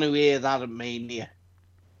want to hear that at Mania.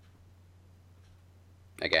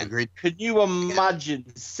 Again. Agreed. Could you imagine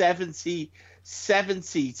 70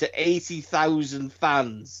 to 80,000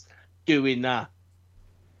 fans doing that?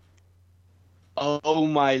 Oh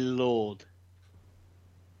my lord!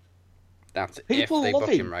 That's People if they love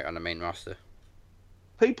book him. him right on the main roster.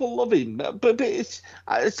 People love him, but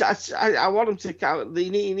I want him to count.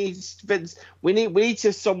 He needs Vince. We need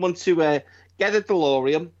someone to get a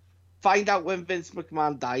DeLorean, find out when Vince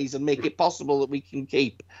McMahon dies, and make it possible that we can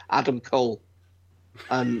keep Adam Cole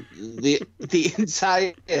and the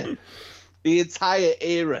entire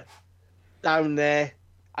era down there,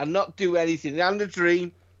 and not do anything. And the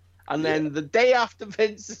dream, and then the day after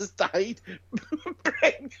Vince has died,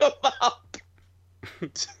 bring them up.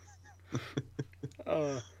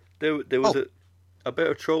 There was a bit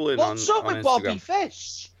of trolling What's on up with Instagram. Bobby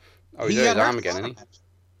Fish? Oh, he's got his got arm hurt again, in the isn't ladder match.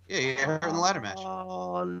 Yeah, he got hurt in the ladder match.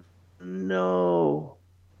 Oh no!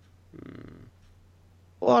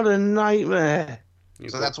 What a nightmare! he?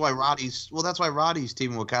 So that's why Roddy's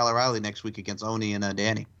teaming with Kyle O'Reilly next week against Oni and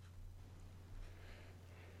Danny.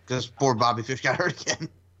 Because poor Bobby Fish got hurt again.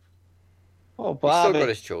 Oh, He's still got Bobby!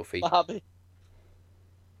 his trophy. Bobby!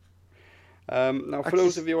 Now, for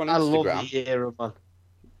those of you on I love Instagram, the era, man.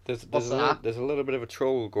 there's What's that? a little bit of a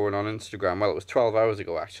troll going on Instagram. Well, it was 12 hours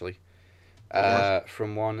ago, actually.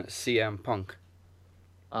 From one CM Punk.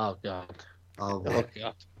 Oh god! Oh, Oh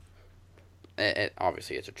god!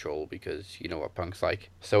 Obviously, it's a troll because you know what Punk's like.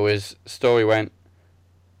 So his story went,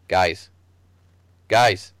 guys,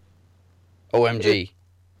 OMG,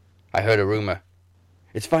 I heard a rumor.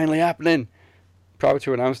 It's finally happening. Proud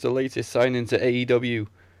to announce the latest signing to AEW.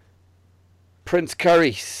 Prince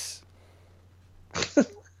Curris,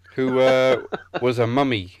 who was a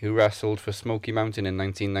mummy who wrestled for Smoky Mountain in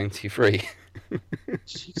 1993.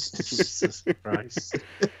 Jesus Christ!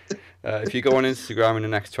 If you go on Instagram in the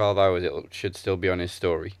next 12 hours, it should still be on his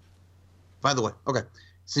story. by the way, okay.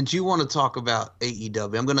 Since you want to talk about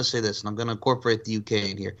AEW, I'm going to say this, and I'm going to incorporate the UK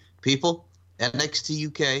in here. People, NXT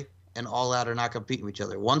UK and All Out are not competing with each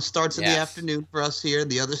other. One starts in the afternoon for us here,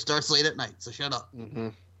 the other starts late at night. So shut up.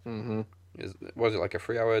 Was it like a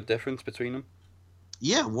 3-hour difference between them?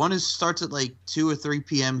 Yeah, one starts at like 2 or 3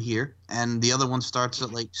 p.m. here, and the other one starts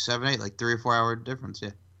at like 7, 8, like 3 or 4 hour difference.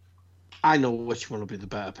 Yeah. I know which one will be the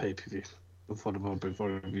better pay per view. Before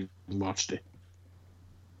you watched it,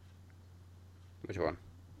 Which one?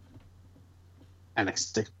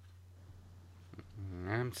 NXT.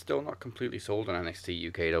 I'm still not completely sold on NXT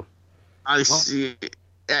UK though. I see.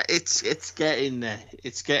 It's getting there.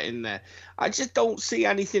 It's getting there. I just don't see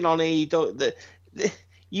anything on AEW.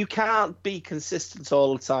 You can't be consistent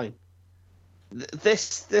all the time.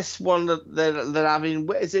 This one that they're having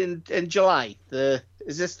is in July.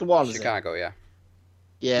 Is this the one? Chicago, yeah.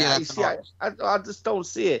 Yeah. I just don't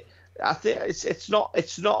see it. I think it's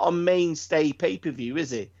not a mainstay pay per view,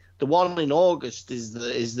 is it? The one in August is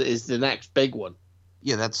the next big one.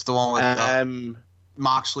 Yeah, that's the one with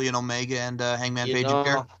Moxley and Omega and Hangman Page and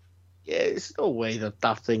Garrett. Yeah, there's no way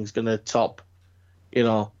that thing's gonna top. You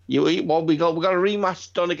know, we got a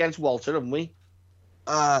rematch done against Walter, haven't we?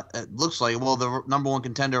 It looks like. Well, the number one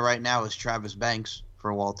contender right now is Travis Banks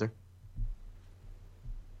for Walter.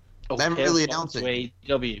 They haven't really announced it.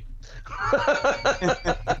 AEW.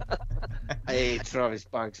 I hate Travis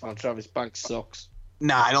Banks, man. Travis Banks sucks.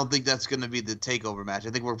 Nah, I don't think that's going to be the takeover match. I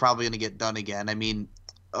think we're probably going to get done again. I mean,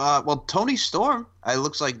 well, Tony Storm. It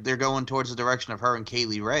looks like they're going towards the direction of her and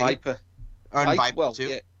Kaylee Ray. Viper. Or Viper too.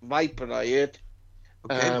 Yeah, Viper, I heard.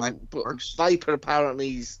 Okay, Viper but works. Viper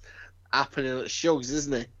apparently is happening at Shugs,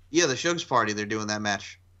 isn't it? Yeah, the Shugs party. They're doing that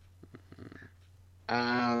match.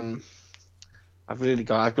 I've really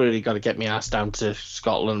got to get my ass down to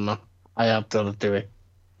Scotland, man. I have got to do it.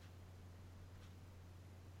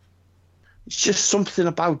 It's just something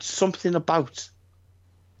about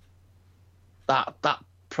that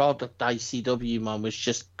product ICW, man, which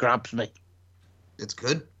just grabs me. It's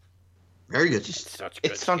good. Very good.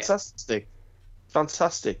 It's fantastic.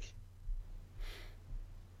 Fantastic.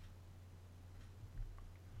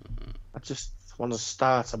 I just want to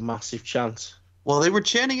start a massive chant Well, they were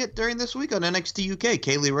chanting it during this week on NXT UK.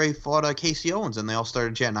 Kaylee Ray fought Casey Owens, and they all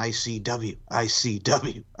started chanting ICW,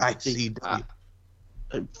 ICW, ICW.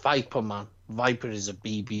 Viper, man. Viper is a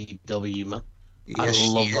BBW, man. Yes, I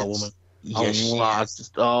love she that is. woman. Yes, she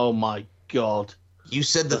is. Oh, my God. You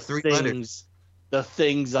said the three letters. The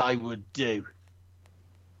things I would do.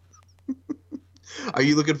 Are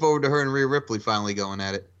you looking forward to her and Rhea Ripley finally going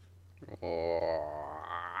at it?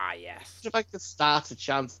 Oh, yes. If I could start a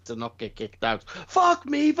chance to not get kicked out. Fuck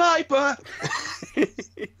me, Viper!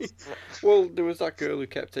 Well, there was that girl who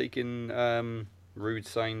kept taking rude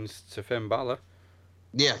signs to Finn Balor.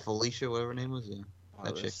 Yeah, Felicia, whatever her name was. Yeah,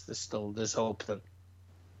 that chick. There's hope then.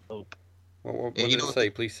 Hope. What Yeah, did it say?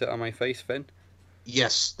 Please sit on my face, Finn?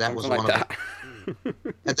 Yes, that was Something one like of them.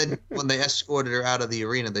 And then when they escorted her out of the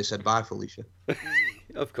arena, they said, "Bye, Felicia."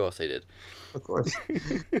 Of course they did. Of course.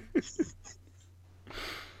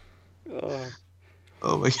 Oh.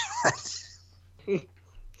 Oh my God.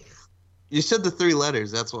 You said the three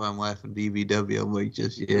letters. That's why I'm laughing. BBW. I'm like,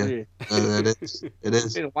 just yeah. That is. It is.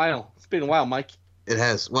 It's been a while. It's been a while, Mike. It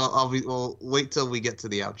has. Well, Well, wait till we get to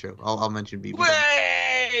the outro. I'll mention BBW.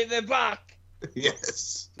 Way they're back.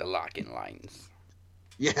 Yes. The locking lines.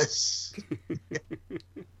 Yes.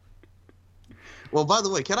 Well, by the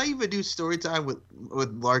way, can I even do story time with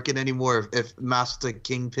Larkin anymore if Master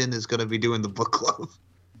Kingpin is going to be doing the book club?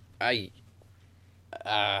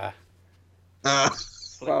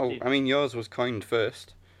 Well, I mean, yours was coined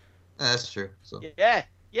first. That's true. So. Yeah.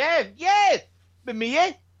 But me,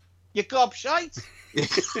 you gobshite.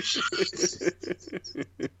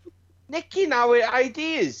 Nicking our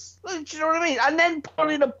ideas. Do you know what I mean? And then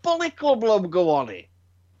putting a Bullet Club logo on it.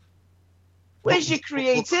 Where's your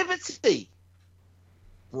creativity?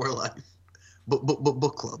 For life.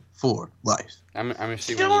 Book club for life. I'm Do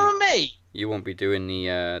assuming you know what I mean? you won't be doing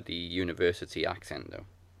the university accent though.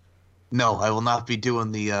 No, I will not be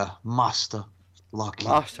doing the Master Lock.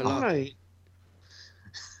 Master Lock. Right.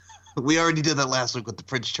 We already did that last week with the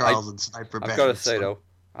Prince Charles and Sniper I've Bang. got to say though,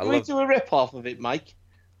 Can we do a rip-off of it, Mike?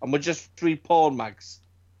 And we'll just read porn mags.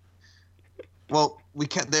 Well, we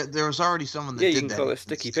can't. There was already someone that Yeah, did you can that. call it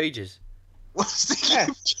Sticky Pages. What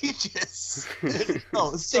sticky pages?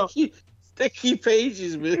 No, so Sticky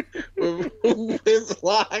pages with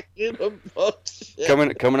lacking and bullshit.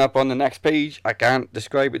 Coming up on the next page. I can't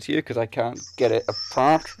describe it to you because I can't get it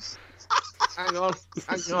apart. Hang on,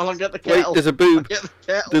 I'll get the Wait, kettle. there's a boob. Get the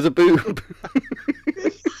kettle. There's a boob.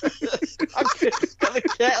 I'll get the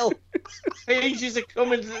kettle. Pages are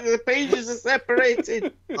coming. The pages are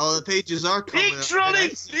separated. Oh, the pages are The coming. ink's running.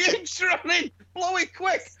 The ink's running. Blow it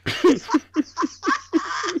quick.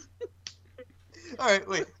 All right,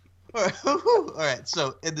 wait. All right,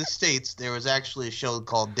 so in the States, there was actually a show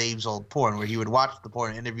called Dave's Old Porn where he would watch the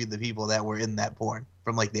porn and interview the people that were in that porn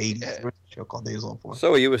from like the 80s. There was a show called Dave's Old Porn.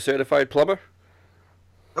 So, are you a certified plumber?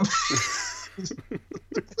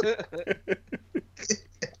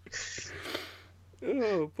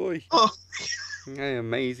 Oh boy. Oh. I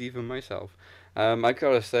amaze even myself. I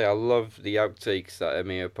gotta say, I love the outtakes that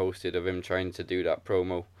Amir posted of him trying to do that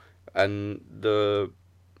promo, and the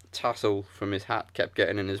tassel from his hat kept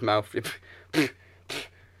getting in his mouth.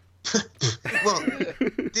 Well,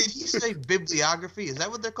 did he say bibliography? Is that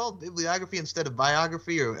what they're called? Bibliography instead of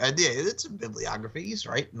biography? Or yeah, it's a bibliography. He's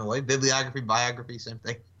right in a way. Bibliography, biography, same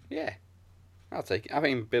thing. Yeah, I'll take it. I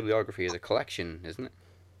mean, bibliography is a collection, isn't it?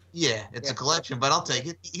 Yeah, it's a collection, but I'll take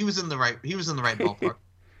it. He was in the right ballpark. You've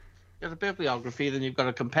got a bibliography, then you've got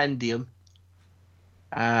a compendium.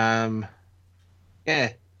 Yeah.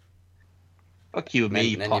 Fuck you and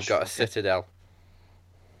me, And then you've got a citadel.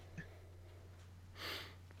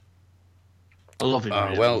 I love him. Oh,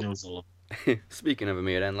 He well, knows I love speaking of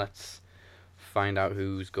Amir, then let's find out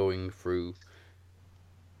who's going through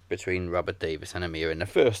between Robert Davis and Amir in the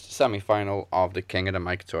first semi-final of the King of the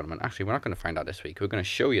Mic tournament. Actually, we're not going to find out this week. We're going to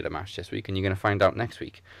show you the match this week, and you're going to find out next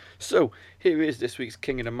week. So, here is this week's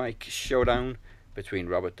King of the Mic showdown between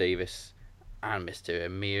Robert Davis and Mr.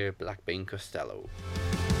 Amir Blackbean Costello.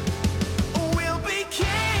 We'll be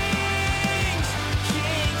kings,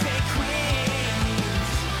 kings and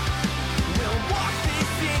queens. We'll walk these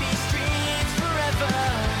city streets forever.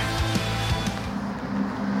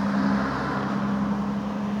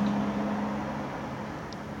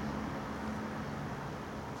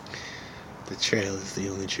 The trail is the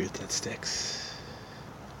only truth that sticks.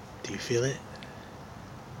 Do you feel it?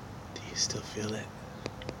 Do you still feel it?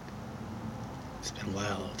 It's been a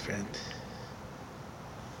while, old friend.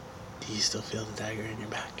 Do you still feel the dagger in your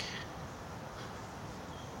back?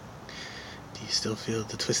 Do you still feel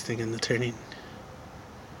the twisting and the turning?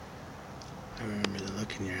 I remember the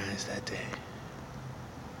look in your eyes that day.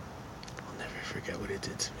 I'll never forget what it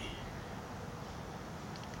did to me.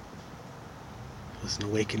 It was an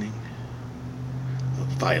awakening. A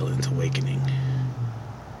violent awakening.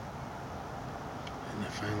 And I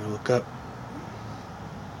finally woke up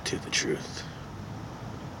to the truth.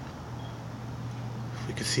 If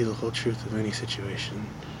we could see the whole truth of any situation,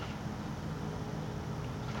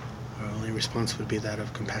 our only response would be that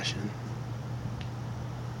of compassion.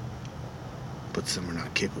 But some are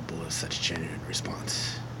not capable of such genuine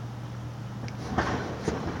response.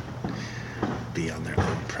 Beyond their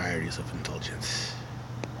own priorities of indulgence.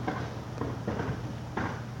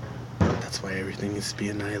 That's why everything needs to be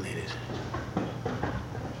annihilated.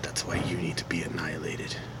 That's why you need to be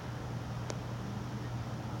annihilated.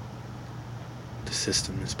 The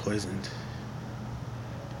system is poisoned.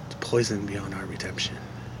 It's poisoned beyond our redemption.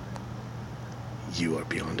 You are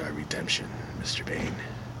beyond our redemption, Mr. Bane.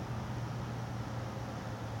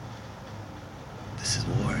 This is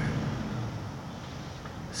war.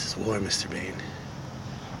 This is war, Mr. Bane.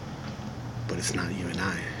 But it's not you and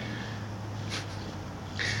I.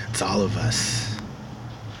 It's all of us.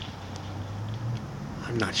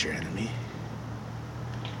 I'm not your enemy.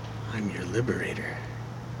 I'm your liberator.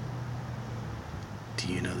 Do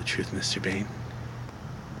you know the truth, Mr. Bane?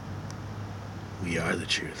 We are the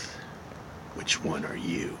truth. Which one are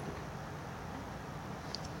you?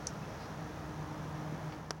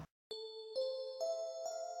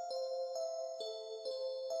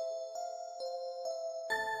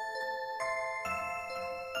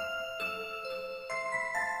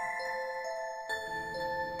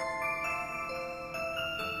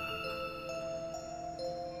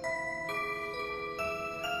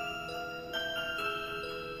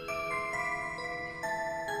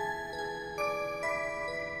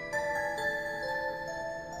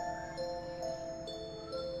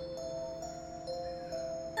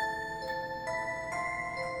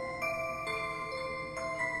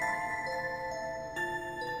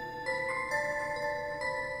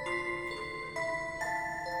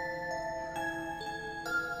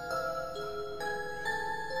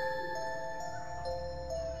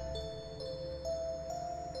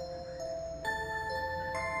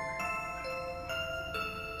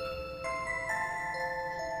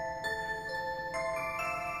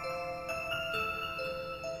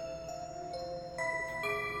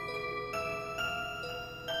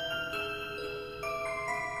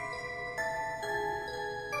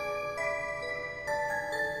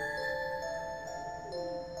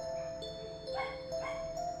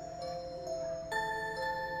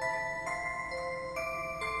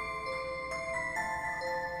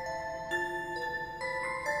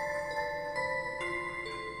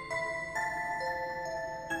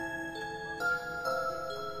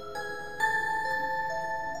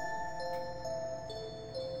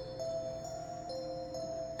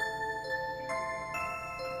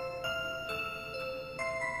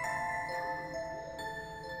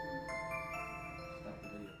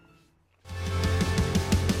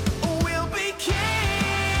 We'll be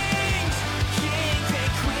kings, kings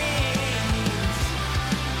and queens.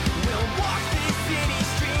 We'll walk this city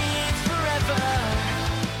streets forever.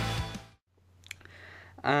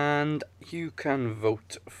 And you can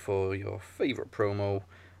vote for your favourite promo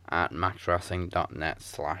at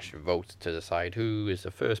maxwrestling.net/vote to decide who is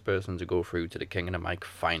the first person to go through to the King of the Mic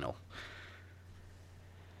final.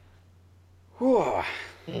 Whoa.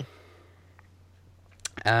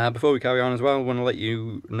 Before we carry on as well, I want to let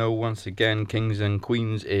you know once again, Kings and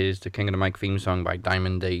Queens is the King of the Mic theme song by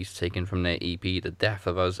Diamond Days, taken from their EP, The Death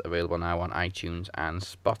of Us, available now on iTunes and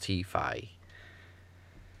Spotify.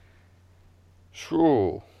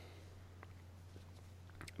 So,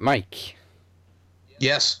 Mike.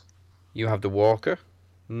 Yes. You have the Walker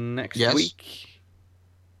next week.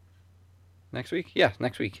 Next week? Yeah,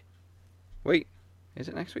 next week. Wait, is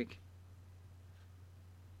it next week?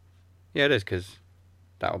 Yeah, it is, because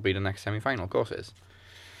that'll be the next semi-final, of course it is.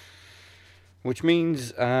 Which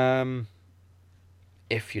means,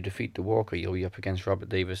 if you defeat the Walker, you'll be up against Robert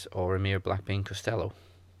Davis or Amir Blackbean Costello.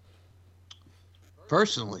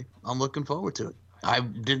 Personally, I'm looking forward to it. I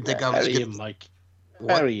didn't think I was Bury him, Mike.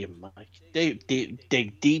 Bury him, Mike. Dig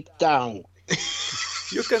deep down.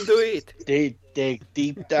 You can do it. Dig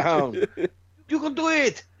deep down. You can do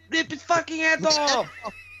it. Rip his fucking head off.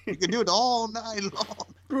 You can do it all night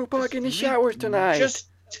long. Brew back in the shower tonight. Just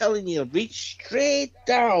telling you, reach straight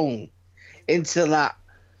down into that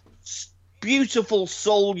beautiful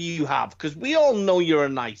soul you have, because we all know you're a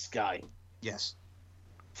nice guy. Yes.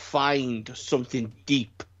 Find something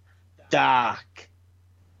deep, dark.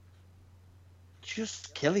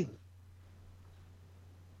 Just kill him.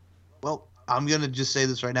 Well, I'm going to just say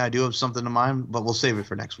this right now. I do have something in mind, but we'll save it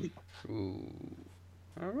for next week. Ooh.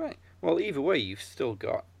 Alright. Well, either way, you've still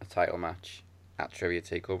got a title match at Trivia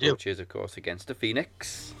Takeover, Yep. which is, of course, against the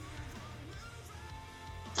Phoenix.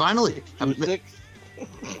 Finally.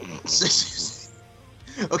 Six.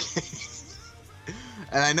 Okay.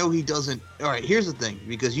 And I know he doesn't. All right, here's the thing,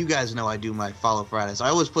 because you guys know I do my Follow Fridays. I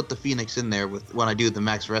always put the Phoenix in there when I do the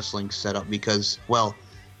Max Wrestling setup because, well,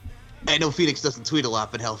 I know Phoenix doesn't tweet a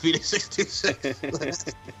lot, but hell, Phoenix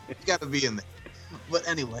 626, it's got to be in there. But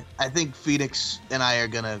anyway, I think Phoenix and I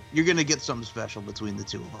you're gonna get something special between the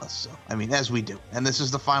two of us. So, I mean, as we do. And this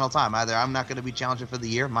is the final time. Either I'm not going to be challenger for the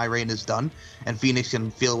year, my reign is done, and Phoenix can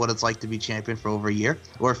feel what it's like to be champion for over a year,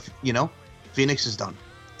 or, Phoenix is done,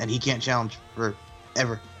 and he can't challenge for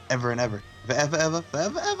ever and ever. Forever.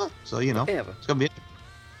 So, Ever. it's going to be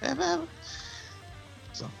forever.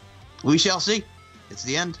 So, we shall see. It's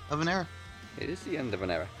the end of an era. It is the end of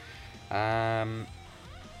an era.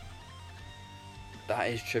 That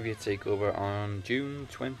is Trivia Takeover on June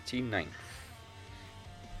 29th.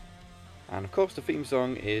 And of course the theme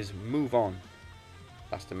song is Move On.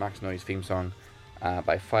 That's the Max Noise theme song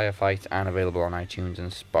by Firefight, and available on iTunes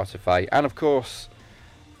and Spotify. And of course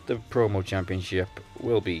the Promo Championship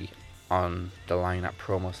will be on the line at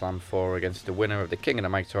Promo Slam 4 against the winner of the King of the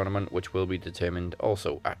Mic tournament, which will be determined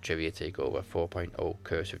also at Trivia Takeover 4.0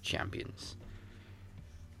 Curse of Champions.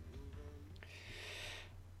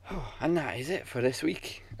 And that is it for this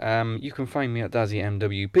week. You can find me at Dazzy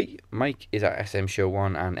MWP. Mike is at SM Show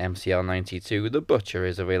 1 and MCL92. The Butcher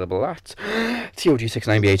is available at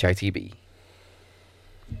TOG69BHITB.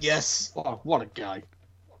 Yes. Oh, what a guy.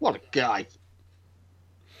 What a guy.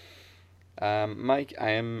 Mike, I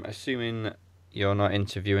am assuming you're not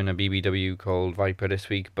interviewing a BBW called Viper this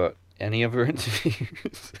week, but any other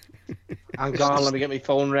interviews? Hang on, let me get my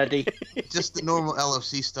phone ready. Just the normal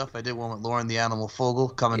LFC stuff. I did one with Lauren the Animal Fogel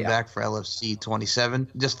coming back for LFC 27.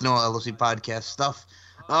 Just the normal LFC podcast stuff.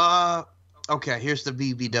 Okay, here's the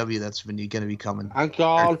BBW that's going to be coming. Hang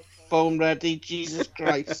on, phone ready. Jesus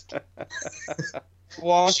Christ.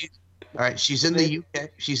 What? All right, she's in the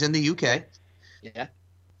UK. She's in the UK. Yeah.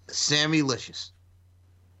 Sammy Licious.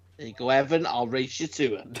 There you go, Evan. I'll race you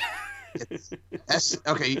to it.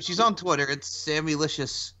 Okay, she's on Twitter. It's Sammy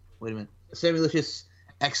Licious. Wait a minute. Sammy Licious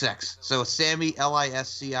XX. So Sammy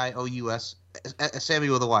Liscious. Sammy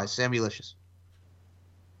with a Y. Sammy Licious.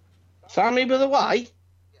 Sammy with a Y?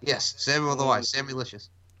 Yes, Sammy with a Y. Sammy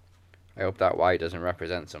Licious. I hope that Y doesn't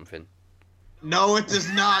represent something. No, it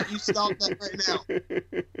does not. You stop that right now.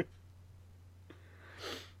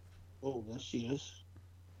 Oh, there she is.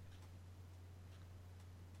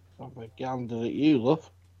 Have a gander at you,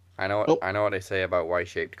 love. I know what they say about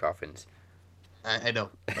Y-shaped coffins. I know.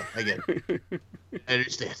 I get it. I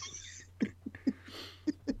understand.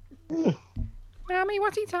 Mommy,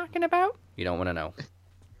 what's he talking about? You don't want to know.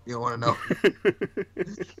 You don't want to know.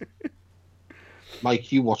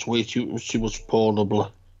 Mike, you watch way too much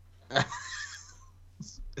porno.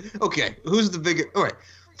 Okay, who's the biggest? All right,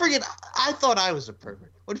 friggin', I thought I was a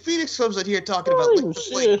pervert. When Phoenix comes out here talking about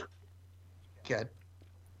God,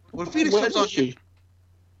 when Phoenix comes out here,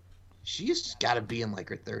 she's got to be in like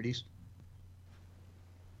her 30s.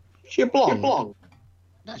 She a blonde? No,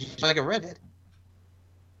 she's like a redhead.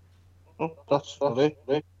 Oh, that's not it.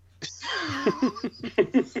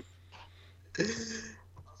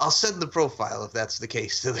 I'll send the profile if that's the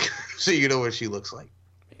case to the so you know what she looks like.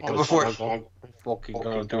 I'm Before fucking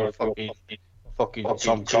gonna do a fucking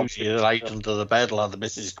Tom Cruise right under the bed while the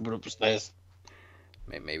missus is coming upstairs.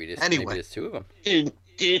 Maybe there's two of them.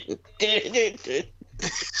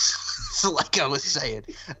 So like I was saying,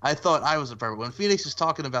 I thought I was a pervert. When Phoenix is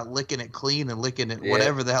talking about licking it clean and licking it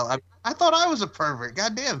whatever the hell, I thought I was a pervert.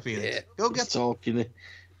 Goddamn, Phoenix. Yeah. Go get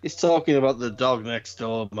He's talking about the dog next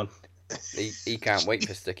door, man. He can't wait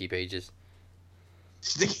for sticky pages.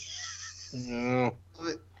 Sticky. No.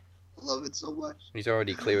 Love it so much. He's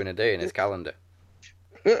already clearing a day in his calendar.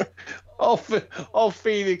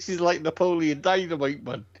 Phoenix is like Napoleon Dynamite,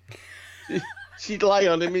 man. She'd lie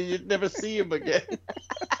on him and you'd never see him again.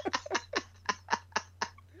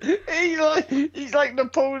 He's like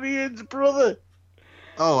Napoleon's brother.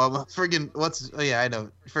 Oh, I'm friggin' I know.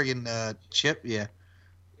 Friggin' Chip, yeah.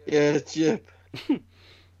 Yeah, Chip.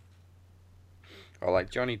 Or like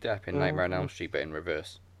Johnny Depp in Nightmare on Elm Street, but in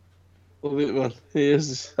reverse. Love it, man.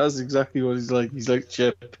 That's exactly what he's like. He's like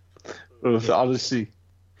Chip. Honestly.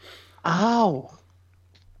 Ow.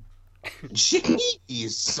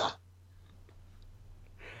 Jeez.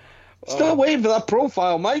 Still waiting for that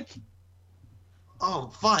profile, Mike.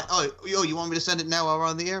 Oh, fine. Oh, you want me to send it now while we're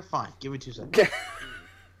on the air? Fine. Give me 2 seconds.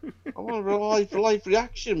 I want a live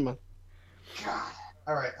reaction, man. God.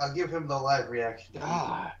 All right, I'll give him the live reaction.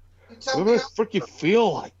 God. What do I freaking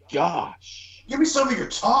feel like? Gosh. Give me some of your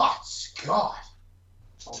tots. God.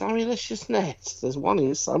 Sammy Licious Net. There's one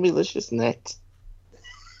here, Sammy Licious Net.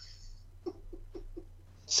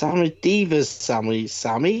 Sammy Divas, Sammy.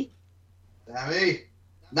 Sammy?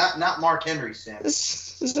 Not Mark Henry, Sammy.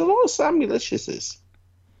 There's a lot of Sammy Liciouses.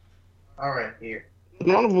 All right, here.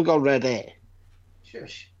 None of them got red hair.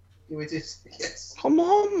 Shush. Yes. Come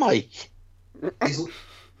on, Mike.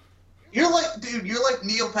 You're like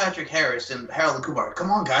Neil Patrick Harris and Harold Kumar. Come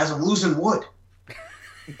on, guys, I'm losing wood.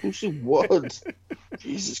 Losing wood?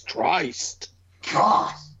 Jesus Christ.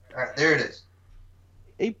 God. All right, there it is.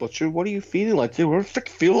 Hey, Butcher, what are you feeling like? Dude, what do I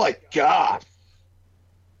feel like? God.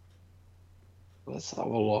 Let's have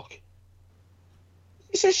a look.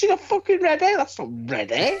 He says she got fucking red hair. That's not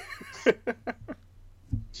red hair.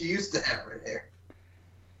 She used to have red hair.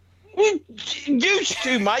 Used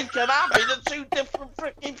to, Mike, and having are two different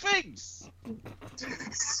freaking things. You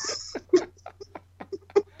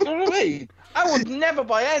know what I mean? I would never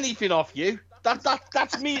buy anything off you.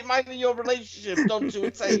 That's me minding your relationship done to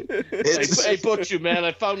a T. Hey, Butcher, man,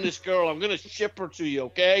 I found this girl. I'm going to ship her to you,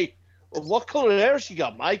 okay? Well, what color hair she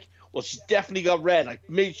got, Mike? Well, she's definitely got red. I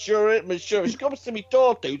made sure. If she comes to me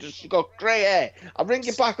door, dude, she's got grey hair. I'll ring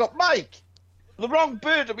you back up, Mike. The wrong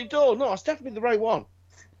bird at me door. No, it's definitely the right one.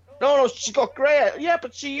 No, she got grey hair. Yeah,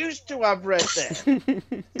 but she used to have red hair.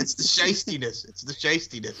 It's the shystiness. It was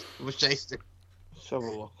shysty. Let's have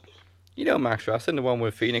a look. You know Max Rassin, the one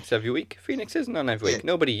with Phoenix every week? Phoenix isn't on every week.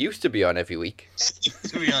 Nobody used to be on every week.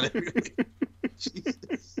 To be on every week.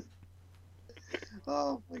 Jesus.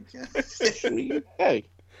 Oh, my God. From the UK.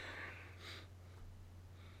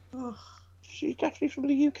 She's definitely from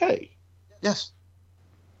the UK. Yes.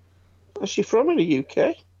 Where's she from in the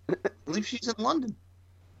UK? I believe she's in London.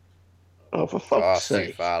 Oh, for fuck's too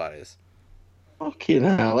sake. far, that is. Fucking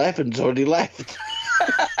hell, Evan's already left.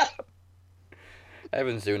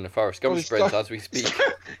 Evan's doing the Forrest Gump sprint as we speak.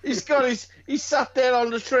 He's sat there on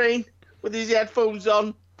the train with his headphones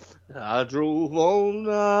on. I drove all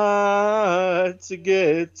night to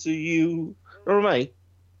get to you. You know what I mean?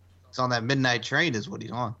 It's on that midnight train is what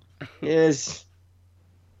he's on. Yes.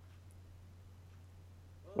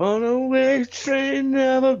 On a way train,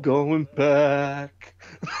 never going back.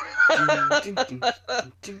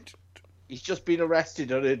 He's just been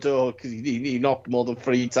arrested on a door because he knocked more than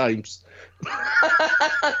 3 times.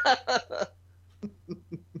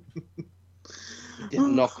 He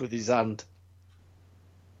didn't knock with his hand.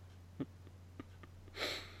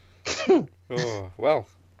 Oh, well.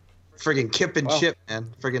 Friggin' Kip and Chip,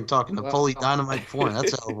 man. Friggin' talking to Polly Dynamite porn.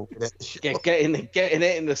 That's how we'll getting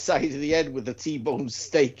it in the side of the head with a T-bone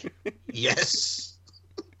steak. Yes.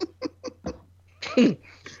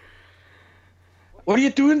 What are you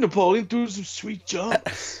doing, Napoleon? Doing some sweet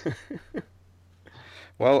jobs.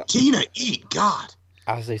 Well, Tina, eat, God.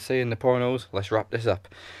 As they say in the pornos, let's wrap this up.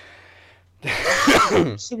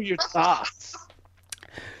 Some of your thoughts.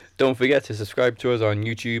 Don't forget to subscribe to us on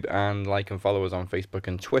YouTube and like and follow us on Facebook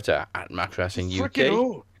and Twitter at Max Wrestling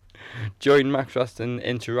UK. Join Max Wrestling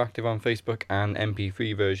Interactive on Facebook, and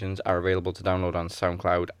MP3 versions are available to download on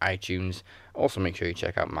SoundCloud, iTunes. Also make sure you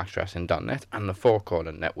check out maxwrestling.net and the Four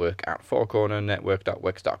Corner Network at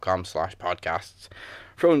fourcornernetwork.wix.com/podcasts.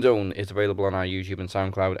 Throne Zone is available on our YouTube and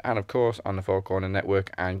SoundCloud, and of course on the Four Corner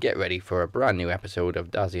Network. And get ready for a brand new episode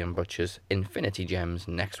of Dazzy and Butcher's Infinity Gems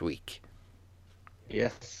next week.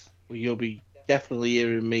 Yes, well, you'll be definitely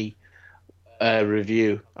hearing me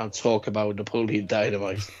review and talk about Napoleon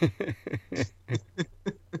Dynamite.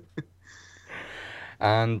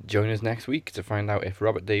 And join us next week to find out if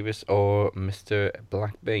Robert Davis or Mr.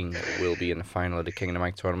 Blackbane will be in the final of the King of the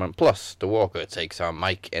Mic tournament. Plus, the Walker takes on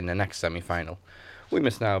Mike in the next semi-final. We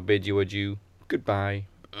must now bid you adieu, goodbye,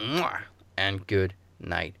 and good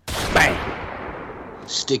night. Bang!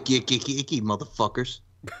 Sticky icky, motherfuckers.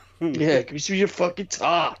 Yeah, give me some of your fucking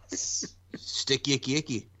tots. Sticky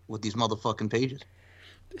icky with these motherfucking pages.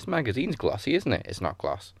 This magazine's glossy, isn't it? It's not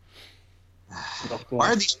gloss.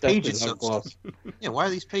 Why are these pages so sticky? Yeah, why are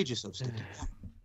these pages so sticky?